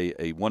bullpen did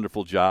a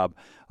wonderful job.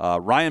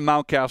 Ryan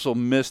Mountcastle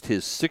missed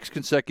his 6th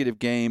consecutive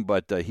game,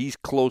 but he's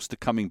close to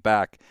coming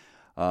back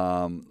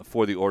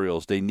for the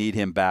Orioles. They need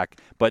him back,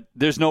 but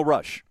there's no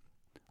rush,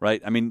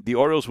 right? I mean, the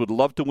Orioles would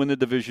love to win the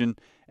division,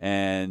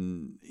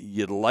 and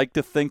you'd like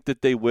to think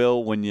that they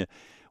will. When you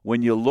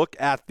look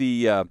at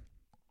the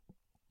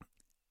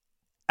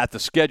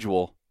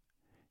schedule,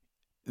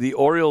 the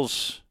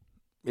Orioles,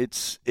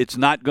 it's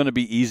not going to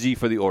be easy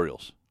for the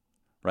Orioles,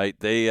 right?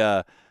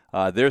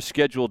 Their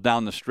schedule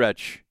down the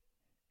stretch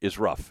is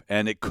rough,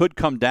 and it could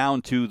come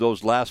down to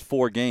those last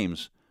 4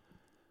 games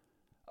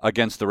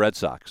against the Red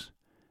Sox.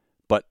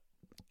 But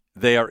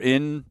they are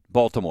in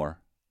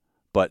Baltimore,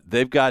 but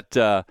they've got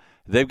to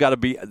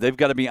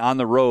be on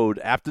the road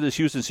after this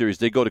Houston series.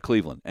 They go to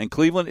Cleveland, and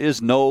Cleveland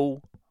is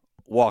no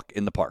walk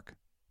in the park.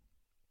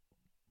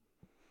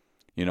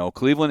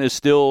 Cleveland is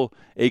still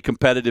a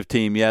competitive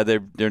team. Yeah,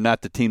 they're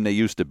not the team they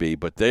used to be,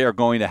 but they are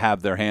going to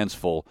have their hands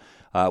full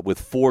with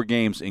 4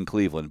 games in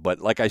Cleveland. But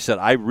like I said,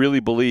 I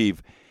really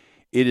believe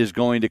it is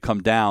going to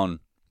come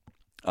down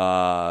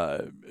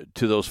to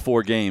those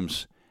 4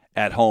 games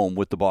at home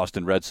with the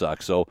Boston Red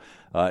Sox. So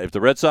if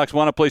the Red Sox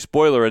want to play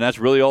spoiler, and that's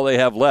really all they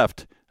have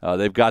left,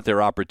 they've got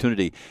their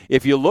opportunity.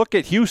 If you look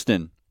at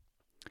Houston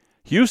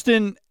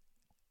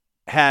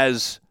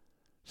has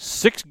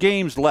 6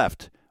 games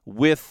left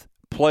with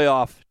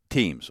playoff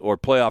teams or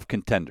playoff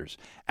contenders.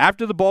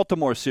 After the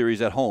Baltimore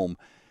series at home,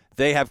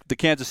 they have the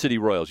Kansas City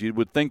Royals. You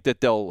would think that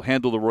they'll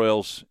handle the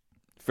Royals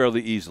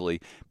fairly easily.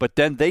 But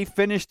then they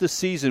finished the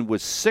season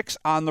with 6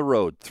 on the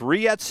road,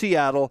 3 at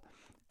Seattle,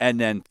 and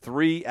then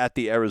 3 at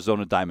the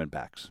Arizona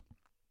Diamondbacks.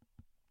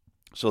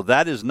 So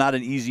that is not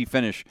an easy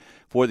finish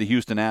for the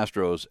Houston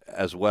Astros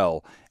as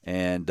well.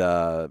 And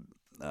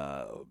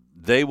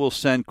they will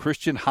send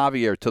Christian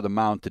Javier to the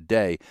mound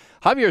today.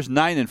 Javier's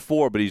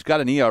 9-4, but he's got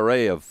an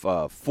ERA of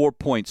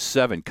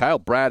 4.7. Kyle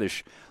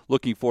Bradish,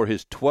 looking for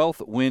his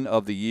 12th win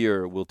of the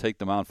year, will take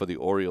the mound for the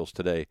Orioles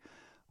today.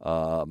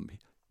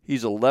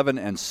 He's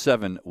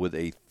 11-7 with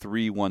a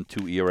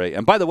 3.12 ERA.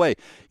 And by the way,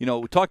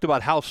 we talked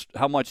about how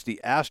much the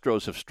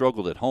Astros have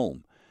struggled at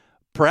home.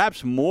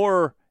 Perhaps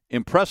more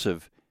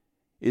impressive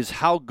is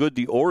how good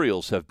the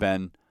Orioles have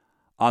been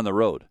on the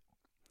road.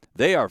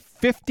 They are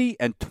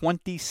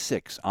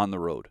 50-26 on the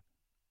road.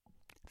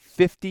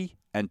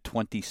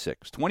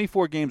 50-26.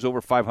 24 games over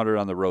 500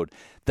 on the road.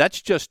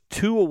 That's just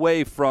 2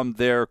 away from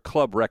their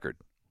club record.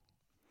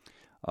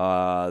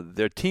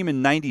 Their team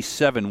in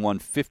 97 won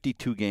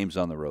 52 games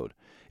on the road.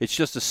 It's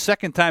just the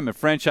second time in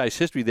franchise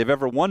history they've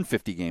ever won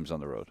 50 games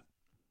on the road.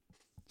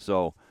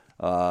 So,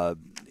 the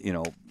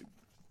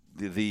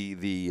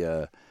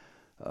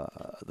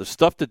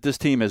stuff that this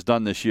team has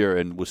done this year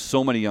and with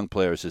so many young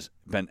players has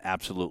been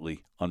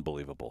absolutely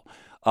unbelievable.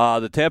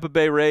 The Tampa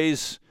Bay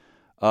Rays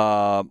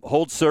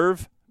hold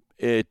serve.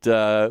 It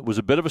was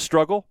a bit of a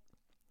struggle.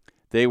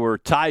 They were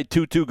tied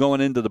 2-2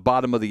 going into the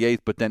bottom of the 8th,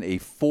 but then a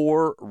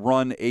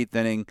 4-run 8th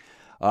inning.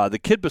 The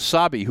kid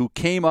Basabe, who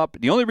came up,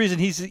 the only reason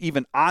he's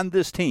even on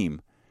this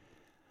team,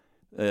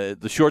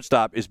 the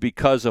shortstop, is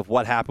because of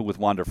what happened with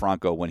Wander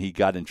Franco when he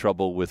got in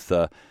trouble with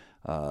the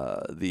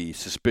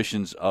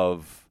suspicions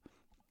of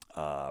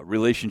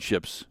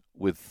relationships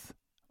with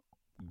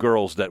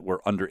girls that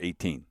were under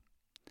 18.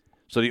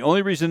 So the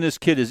only reason this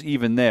kid is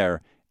even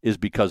there is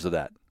because of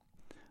that.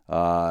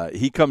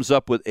 He comes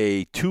up with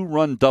a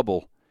 2-run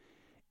double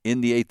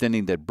in the 8th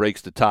inning that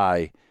breaks the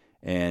tie,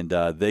 and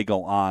they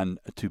go on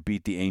to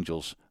beat the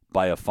Angels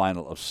by a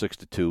final of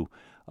 6-2.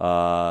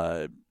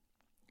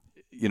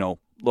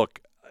 Look,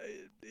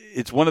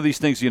 it's one of these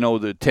things,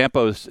 the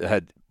Tampa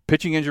had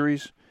pitching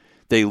injuries.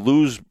 They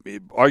lose,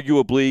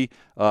 arguably,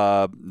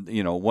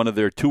 one of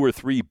their 2 or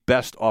 3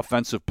 best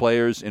offensive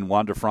players in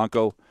Wander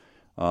Franco.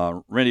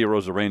 Randy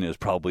Arozarena is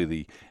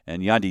probably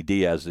and Yandy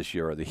Diaz this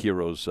year are the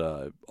heroes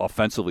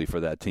offensively for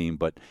that team.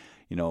 But,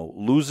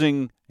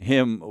 losing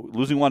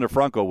Wander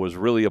Franco was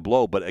really a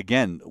blow. But,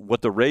 again,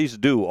 what the Rays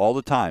do all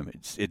the time,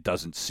 it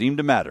doesn't seem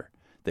to matter.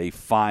 They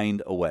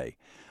find a way.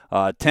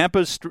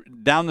 Tampa's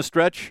down the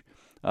stretch,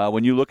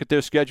 when you look at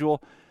their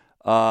schedule,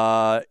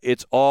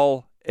 it's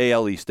all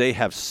AL East. They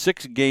have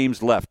 6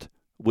 games left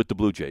with the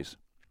Blue Jays.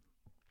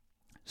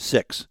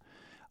 6.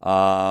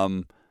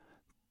 The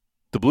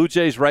Blue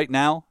Jays right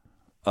now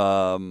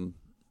are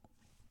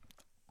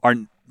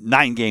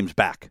 9 games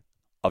back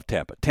of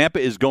Tampa. Tampa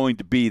is going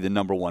to be the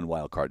number 1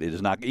 wild card. It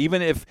is not,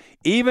 even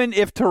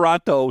if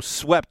Toronto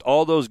swept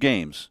all those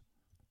games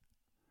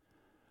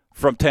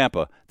from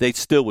Tampa, they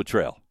still would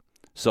trail.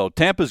 So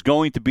Tampa's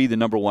going to be the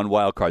number 1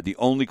 wild card. The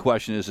only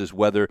question is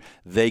whether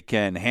they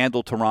can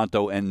handle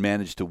Toronto and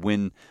manage to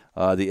win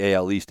the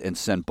AL East and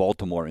send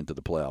Baltimore into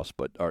the playoffs,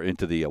 or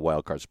into the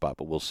wild card spot.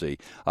 But we'll see.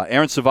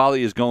 Aaron Savali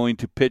is going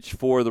to pitch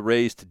for the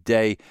Rays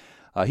today.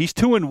 He's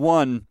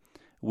 2-1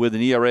 with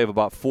an ERA of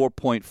about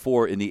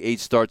 4.4 in the 8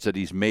 starts that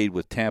he's made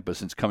with Tampa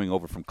since coming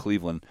over from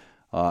Cleveland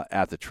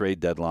at the trade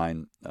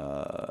deadline.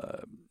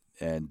 But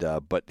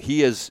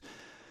he is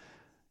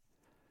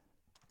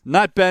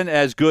not been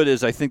as good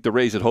as I think the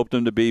Rays had hoped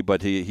him to be,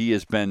 but he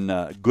has been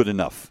good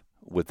enough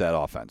with that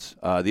offense.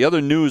 The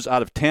other news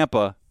out of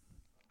Tampa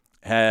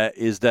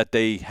is that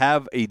they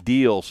have a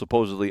deal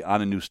supposedly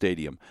on a new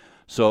stadium.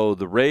 So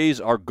the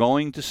Rays are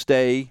going to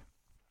stay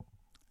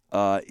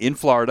in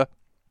Florida.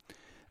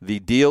 The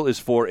deal is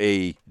for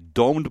a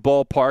domed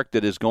ballpark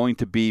that is going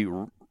to be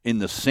in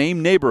the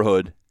same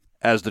neighborhood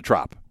as the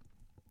Trop.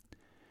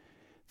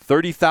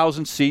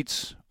 30,000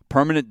 seats,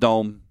 permanent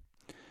dome.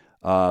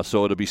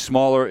 So it'll be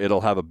smaller.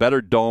 It'll have a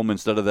better dome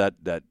instead of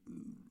that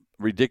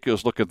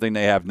ridiculous-looking thing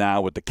they have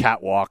now with the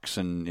catwalks,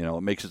 and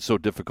it makes it so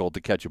difficult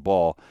to catch a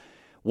ball.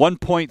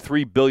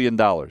 $1.3 billion.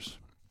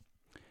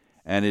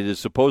 And it is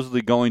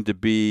supposedly going to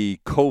be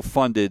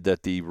co-funded,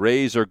 that the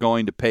Rays are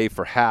going to pay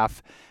for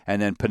half,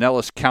 and then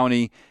Pinellas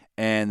County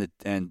and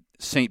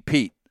St.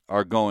 Pete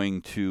are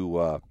going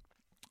to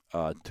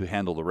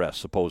handle the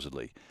rest,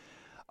 supposedly.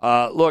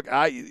 Look,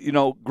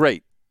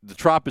 great. The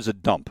Trop is a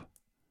dump.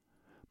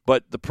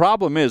 But the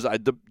problem is,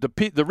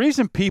 the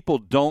reason people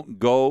don't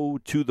go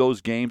to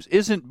those games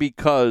isn't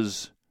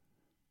because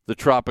that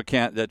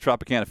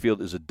Tropicana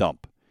Field is a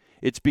dump.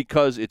 It's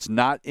because it's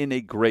not in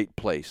a great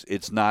place.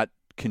 It's not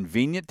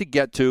convenient to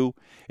get to.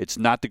 It's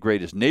not the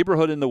greatest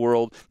neighborhood in the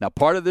world. Now,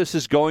 part of this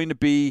is going to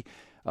be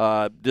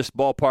this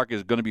ballpark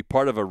is going to be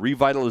part of a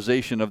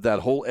revitalization of that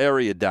whole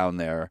area down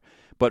there.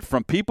 But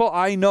from people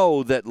I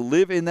know that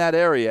live in that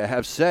area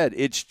have said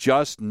it's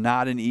just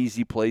not an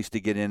easy place to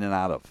get in and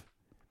out of.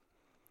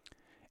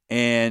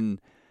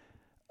 And,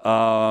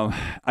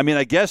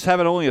 I guess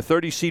having only a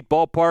 30-seat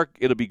ballpark,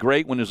 it'll be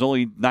great when there's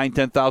only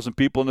 10,000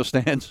 people in the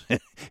stands.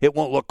 It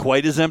won't look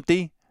quite as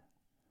empty.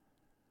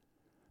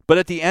 But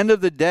at the end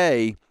of the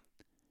day,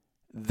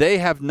 they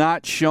have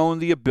not shown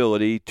the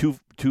ability to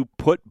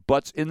put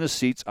butts in the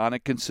seats on a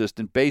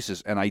consistent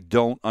basis, and I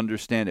don't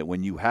understand it.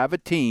 When you have a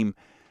team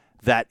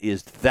that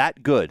is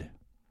that good,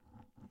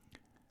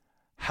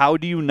 how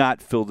do you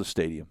not fill the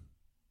stadium?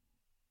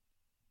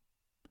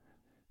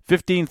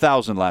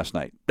 15,000 last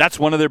night. That's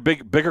one of their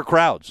bigger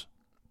crowds.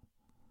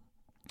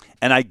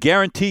 And I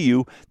guarantee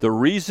you the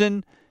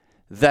reason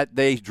that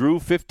they drew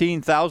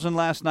 15,000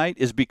 last night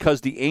is because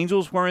the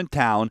Angels were in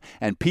town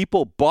and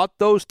people bought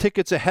those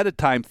tickets ahead of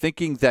time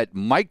thinking that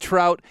Mike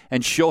Trout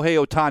and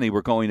Shohei Ohtani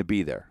were going to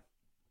be there.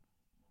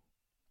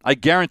 I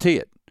guarantee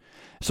it.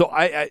 So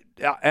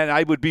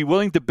I would be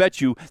willing to bet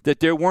you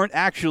that there weren't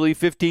actually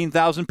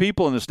 15,000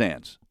 people in the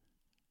stands.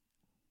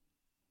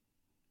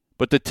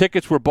 But the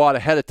tickets were bought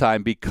ahead of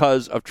time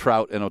because of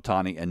Trout and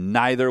Ohtani, and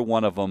neither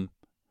one of them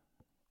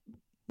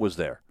was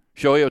there.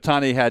 Shohei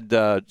Ohtani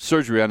had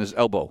surgery on his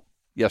elbow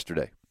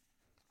yesterday.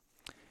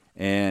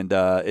 And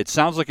it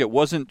sounds like it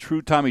wasn't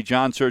true Tommy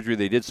John surgery.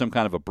 They did some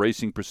kind of a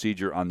bracing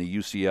procedure on the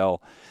UCL.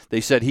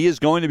 They said he is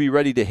going to be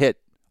ready to hit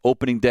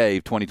opening day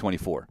of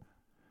 2024.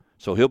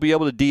 So he'll be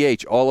able to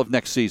DH all of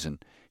next season.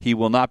 He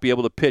will not be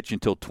able to pitch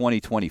until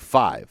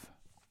 2025.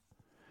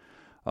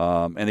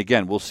 And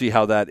again, we'll see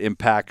how that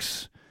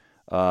impacts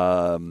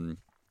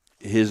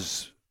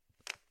his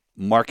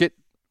market.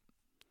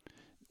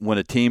 When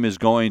a team is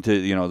going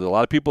to, a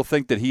lot of people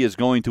think that he is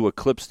going to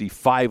eclipse the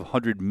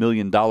 $500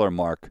 million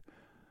mark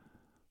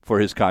for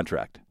his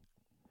contract.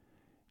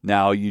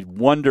 Now, you'd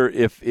wonder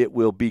if it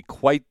will be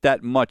quite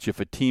that much if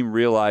a team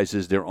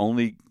realizes they're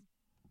only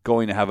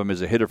going to have him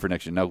as a hitter for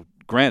next year. Now,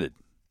 granted,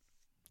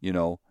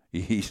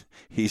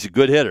 he's a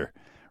good hitter,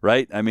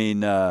 right? I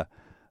mean,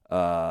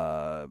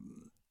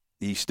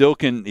 he still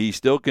can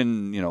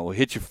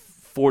hit you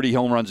 40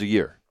 home runs a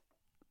year,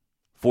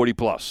 40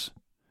 plus.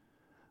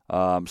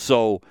 But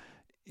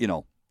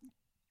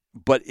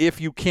if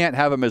you can't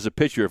have him as a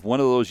pitcher, if one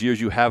of those years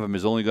you have him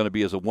is only going to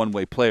be as a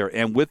one-way player,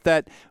 and with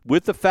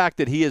the fact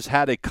that he has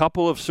had a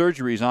couple of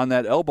surgeries on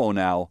that elbow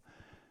now,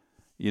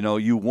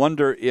 you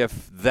wonder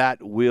if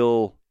that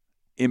will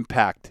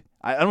impact.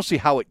 I don't see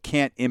how it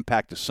can't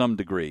impact to some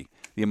degree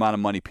the amount of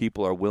money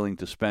people are willing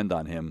to spend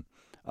on him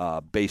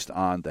based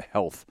on the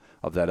health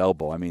of that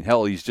elbow. I mean,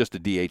 hell, he's just a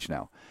DH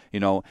now,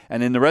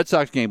 And in the Red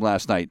Sox game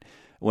last night,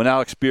 when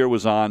Alex Spear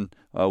was on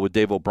with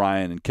Dave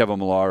O'Brien and Kevin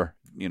Millar,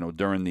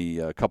 during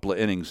the couple of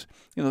innings,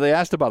 they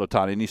asked about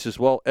Ohtani, and he says,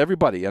 well,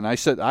 everybody, and I've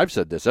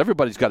said this,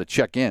 everybody's got to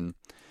check in.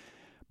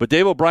 But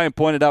Dave O'Brien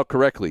pointed out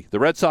correctly, the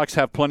Red Sox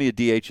have plenty of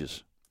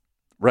DHs,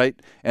 right?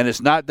 And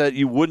it's not that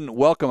you wouldn't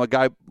welcome a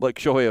guy like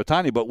Shohei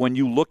Ohtani, but when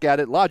you look at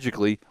it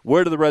logically,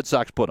 where do the Red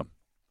Sox put him?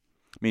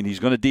 I mean, he's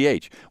going to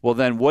DH. Well,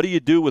 then what do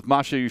you do with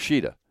Masha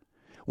Yoshida?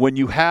 When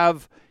you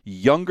have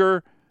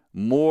younger,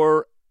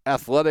 more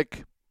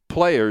athletic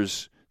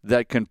players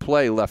that can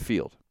play left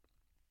field.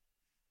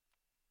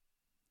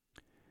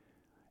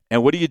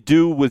 And what do you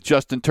do with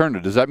Justin Turner?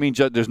 Does that mean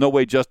there's no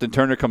way Justin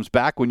Turner comes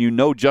back when you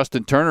know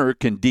Justin Turner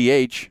can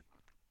DH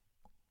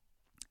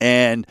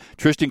and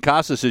Tristan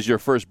Casas is your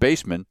first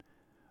baseman?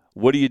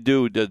 What do you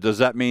do? Does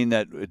that mean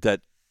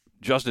that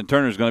Justin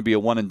Turner is going to be a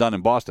one and done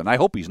in Boston? I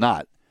hope he's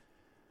not.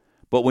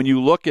 But when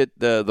you look at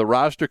the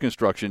roster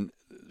construction,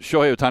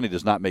 Shohei Ohtani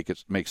does not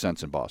make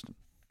sense in Boston.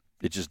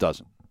 It just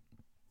doesn't.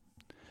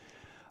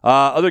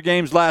 Other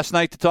games last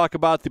night to talk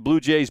about. The Blue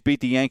Jays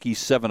beat the Yankees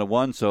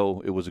 7-1,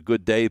 so it was a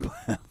good day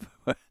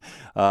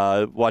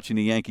watching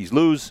the Yankees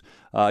lose.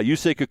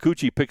 Yusei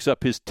Kikuchi picks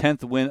up his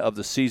 10th win of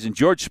the season.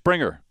 George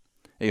Springer,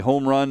 a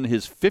home run,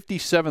 his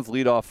 57th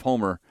leadoff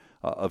homer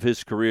of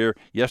his career.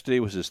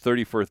 Yesterday was his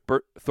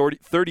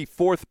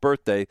 34th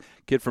birthday,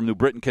 kid from New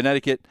Britain,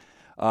 Connecticut.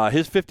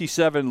 His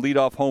 57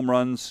 leadoff home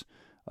runs,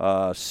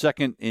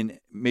 second in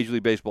Major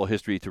League Baseball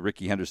history to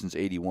Rickey Henderson's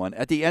 81.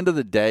 At the end of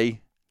the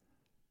day,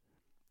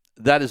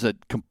 that is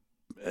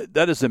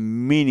a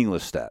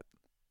meaningless stat.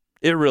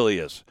 It really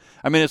is.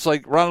 I mean, it's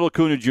like Ronald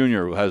Acuna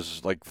Jr., who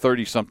has like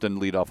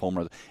 30-something leadoff home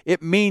runs.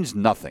 It means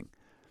nothing.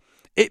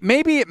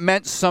 Maybe it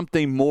meant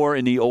something more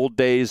in the old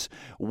days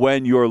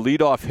when your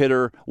leadoff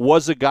hitter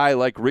was a guy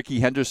like Rickey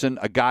Henderson,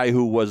 a guy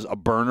who was a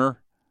burner.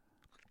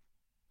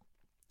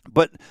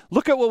 But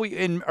look at what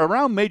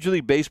around Major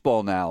League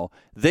Baseball now,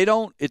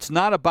 it's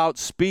not about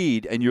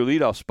speed and your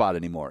leadoff spot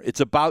anymore. It's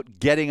about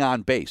getting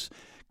on base.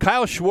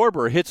 Kyle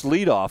Schwarber hits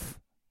leadoff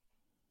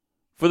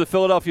for the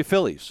Philadelphia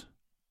Phillies,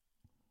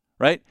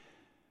 right?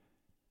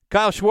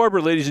 Kyle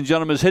Schwarber, ladies and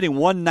gentlemen, is hitting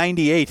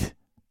 198,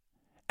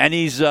 And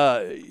he's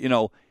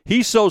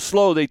he's so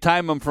slow they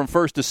time him from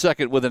first to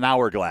second with an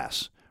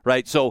hourglass,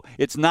 right? So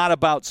it's not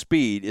about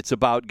speed; it's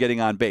about getting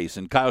on base.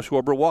 And Kyle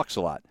Schwarber walks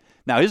a lot.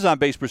 Now, his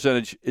on-base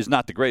percentage is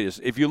not the greatest.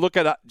 If you look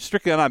at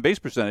strictly on-base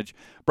percentage,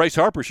 Bryce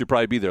Harper should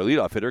probably be their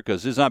leadoff hitter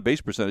because his on-base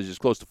percentage is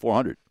close to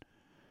 400.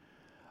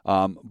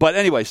 But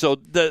anyway, so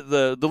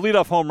the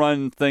leadoff home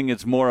run thing,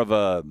 it's more of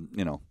a,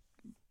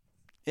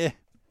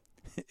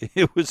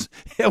 it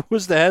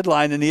was the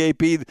headline in the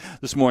AP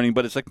this morning,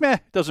 but it's like,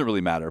 it doesn't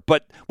really matter.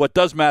 But what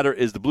does matter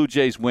is the Blue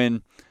Jays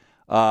win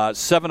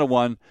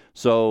 7-1,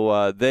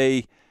 so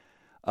they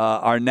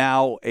are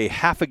now a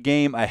half a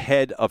game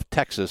ahead of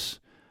Texas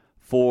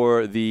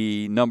for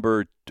the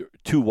number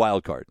 2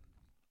 wild card.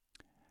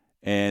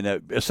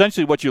 And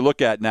essentially what you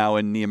look at now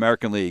in the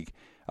American League,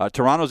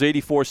 Toronto's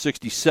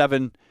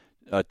 84-67,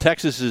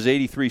 Texas is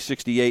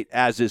 83-68,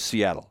 as is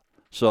Seattle.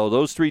 So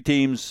those 3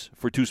 teams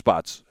for 2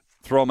 spots.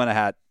 Throw them in a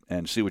hat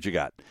and see what you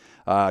got.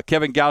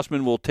 Kevin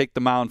Gausman will take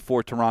the mound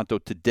for Toronto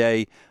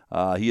today.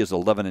 He is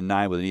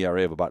 11-9 with an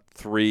ERA of about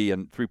 3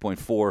 and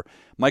 3.4.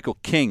 Michael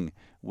King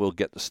will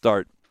get the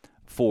start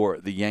for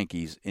the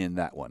Yankees in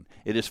that one.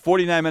 It is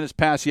 49 minutes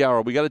past the hour.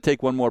 We got to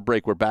take one more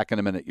break. We're back in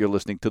a minute. You're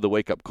listening to the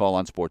Wake Up Call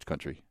on Sports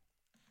Country.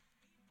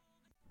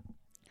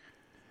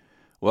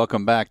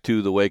 Welcome back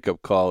to the Wake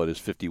Up Call. It is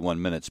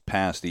 51 minutes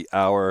past the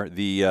hour.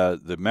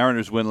 The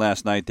Mariners win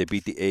last night. They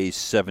beat the A's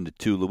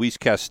 7-2. Luis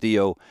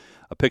Castillo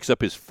picks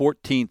up his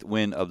 14th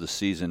win of the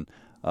season.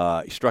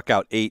 He struck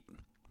out 8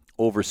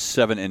 over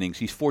 7 innings.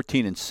 He's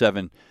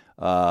 14-7,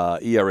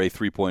 ERA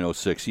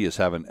 3.06. He is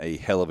having a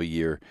hell of a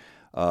year.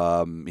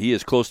 He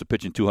is close to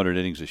pitching 200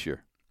 innings this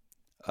year.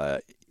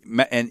 And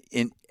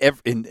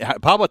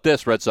how about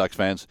this, Red Sox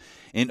fans?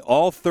 In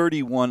all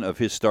 31 of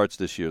his starts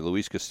this year,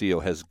 Luis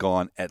Castillo has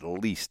gone at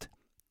least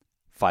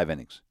 5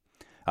 innings.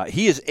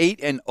 He is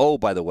 8-0,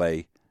 by the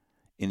way,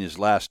 in his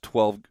last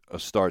 12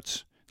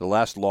 starts. The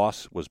last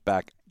loss was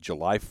back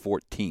July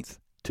 14th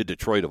to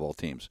Detroit, of all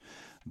teams.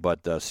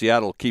 But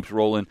Seattle keeps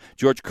rolling.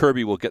 George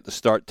Kirby will get the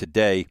start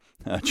today.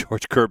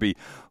 George Kirby,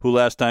 who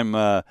last time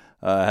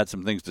had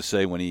some things to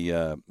say when he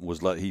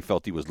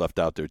felt he was left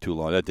out there too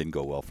long. That didn't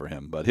go well for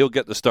him. But he'll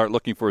get the start,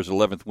 looking for his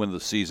 11th win of the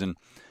season.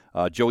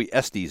 Joey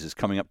Estes is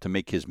coming up to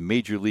make his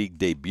major league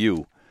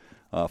debut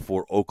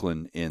for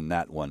Oakland in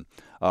that one.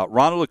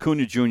 Ronald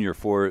Acuna Jr.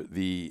 for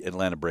the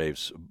Atlanta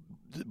Braves.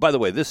 By the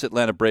way, this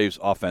Atlanta Braves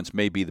offense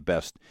may be the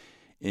best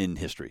in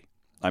history.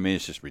 I mean,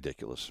 it's just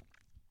ridiculous.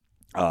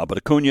 But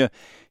Acuna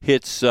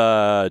hits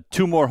 2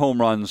 more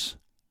home runs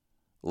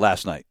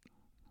last night.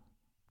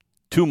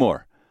 2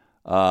 more.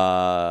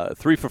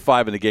 3 for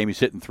 5 in the game. He's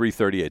hitting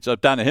 .338. So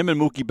down to him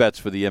and Mookie Betts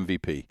for the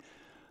MVP.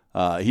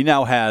 He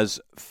now has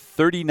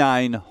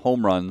 39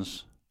 home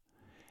runs,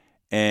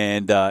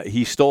 and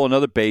he stole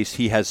another base.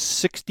 He has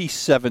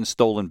 67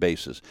 stolen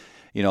bases.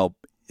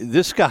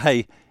 This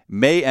guy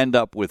may end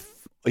up with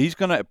he's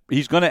gonna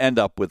end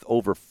up with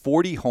over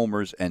 40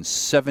 homers and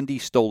 70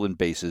 stolen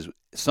bases,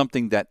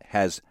 something that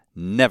has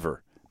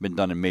never been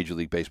done in Major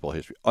League Baseball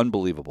history.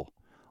 Unbelievable.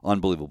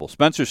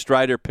 Spencer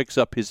Strider picks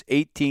up his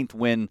 18th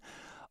win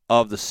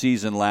of the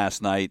season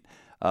last night.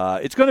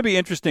 It's going to be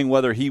interesting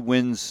whether he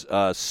wins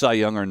Cy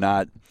Young or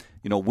not.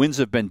 Wins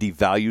have been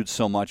devalued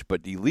so much,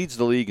 but he leads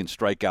the league in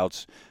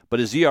strikeouts. But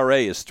his ERA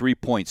is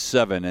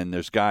 3.7, and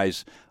there's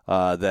guys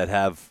that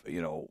have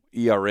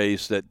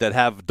ERAs that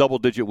have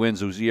double-digit wins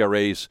whose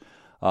ERAs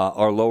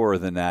are lower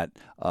than that.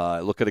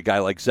 Look at a guy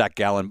like Zach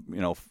Gallen,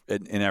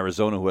 in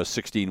Arizona, who has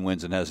 16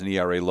 wins and has an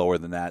ERA lower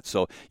than that.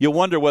 So you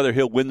wonder whether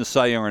he'll win the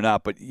Cy Young or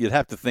not, but you'd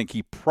have to think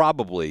he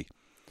probably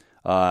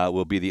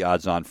will be the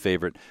odds-on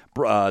favorite.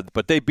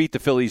 But they beat the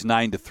Phillies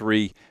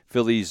 9-3.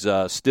 Phillies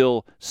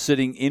still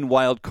sitting in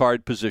wild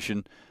card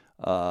position.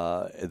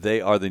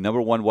 They are the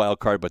number 1 wild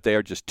card, but they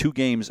are just 2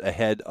 games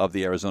ahead of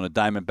the Arizona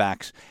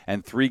Diamondbacks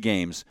and 3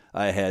 games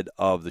ahead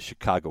of the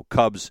Chicago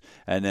Cubs,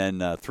 and then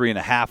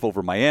 3.5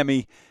 over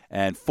Miami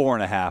and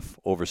 4.5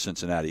 over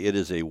Cincinnati. It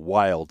is a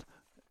wild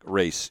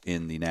race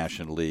in the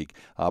National League.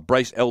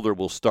 Bryce Elder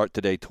will start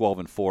today,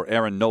 12-4.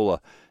 Aaron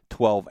Nola,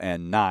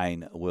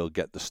 12-9, will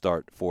get the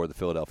start for the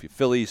Philadelphia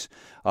Phillies.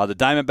 The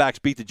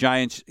Diamondbacks beat the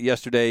Giants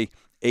yesterday,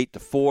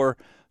 8-4.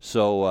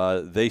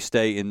 So they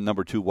stay in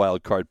number 2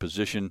 wild card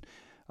position.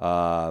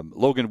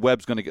 Logan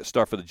Webb's going to get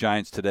start for the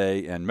Giants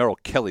today, and Merrill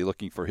Kelly,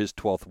 looking for his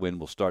 12th win,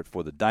 will start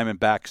for the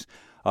Diamondbacks.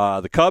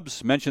 The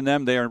Cubs, mentioned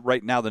them. They are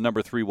right now the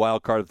number 3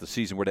 wild card if the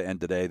season were to end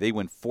today. They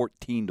win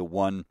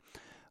 14-1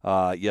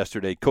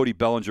 yesterday. Cody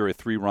Bellinger, a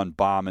 3-run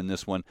bomb in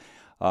this one.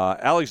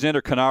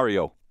 Alexander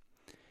Canario,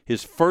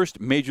 his first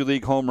Major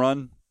League home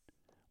run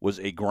was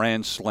a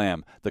grand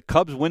slam. The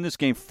Cubs win this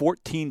game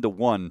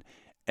 14-1.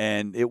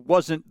 And it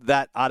wasn't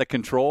that out of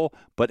control,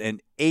 but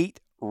an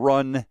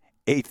 8-run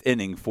 8th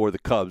inning for the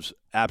Cubs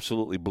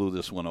absolutely blew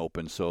this one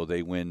open. So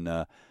they win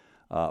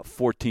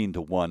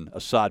 14-1.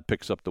 Assad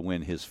picks up the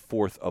win, his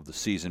 4th of the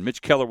season.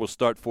 Mitch Keller will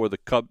start for the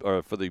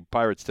for the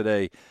Pirates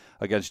today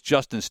against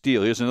Justin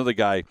Steele. Here's another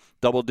guy,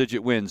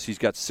 double-digit wins. He's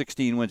got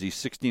 16 wins. He's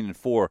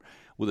 16-4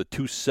 with a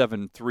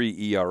 2.73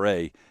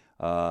 ERA.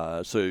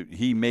 So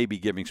he may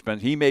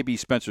be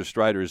Spencer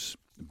Strider's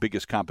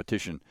biggest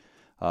competition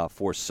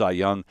for Cy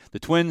Young. The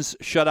Twins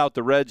shut out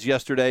the Reds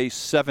yesterday,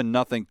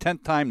 7-0.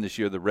 10th time this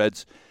year the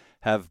Reds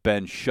have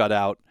been shut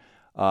out.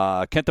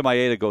 Kenta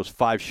Maeda goes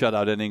 5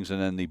 shutout innings,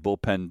 and then the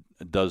bullpen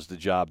does the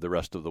job the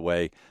rest of the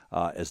way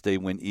as they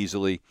win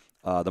easily.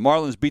 The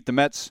Marlins beat the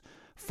Mets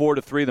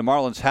 4-3. The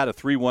Marlins had a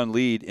 3-1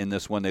 lead in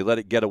this one. They let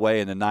it get away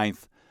in the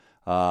ninth,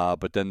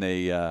 but then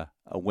they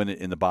win it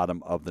in the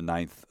bottom of the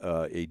ninth.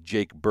 A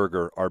Jake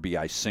Berger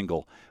RBI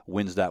single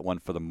wins that one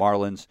for the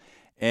Marlins.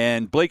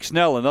 And Blake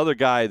Snell, another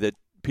guy that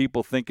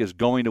people think is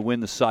going to win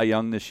the Cy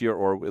Young this year,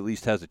 or at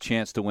least has a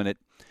chance to win it,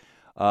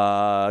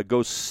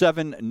 goes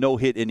 7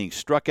 no-hit innings,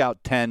 struck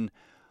out 10,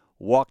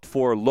 walked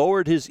 4,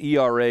 lowered his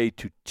ERA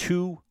to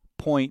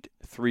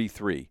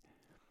 2.33.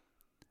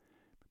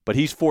 But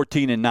he's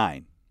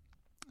 14-9,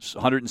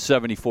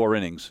 174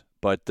 innings.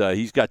 But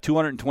he's got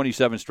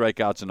 227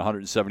 strikeouts in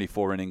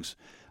 174 innings.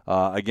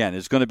 Again,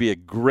 it's going to be a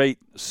great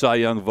Cy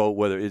Young vote,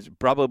 whether it's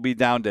probably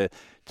down to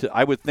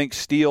I would think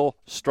Steele,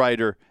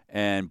 Strider,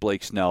 and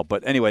Blake Snell.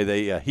 But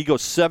anyway, he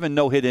goes 7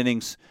 no-hit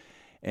innings,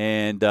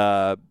 and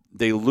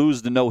they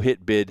lose the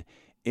no-hit bid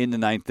in the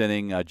ninth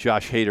inning.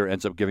 Josh Hader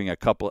ends up giving a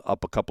couple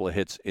of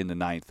hits in the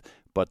ninth,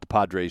 but the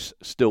Padres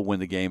still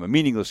win the game, a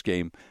meaningless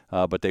game,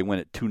 but they win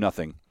it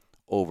 2-0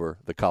 over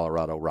the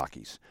Colorado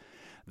Rockies.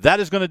 That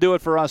is going to do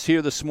it for us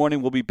here this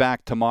morning. We'll be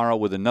back tomorrow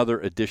with another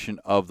edition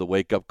of the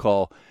Wake Up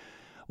Call.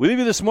 We leave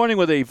you this morning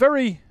with a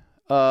very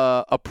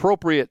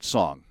appropriate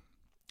song.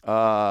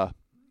 Sorry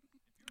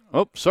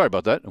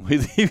about that. We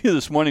leave you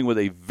this morning with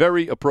a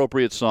very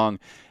appropriate song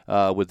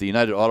with the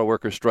United Auto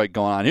Workers strike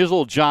going on. Here's a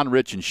little John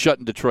Rich and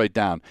Shutting Detroit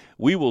Down.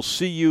 We will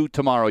see you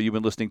tomorrow. You've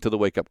been listening to the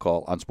Wake Up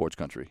Call on Sports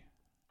Country.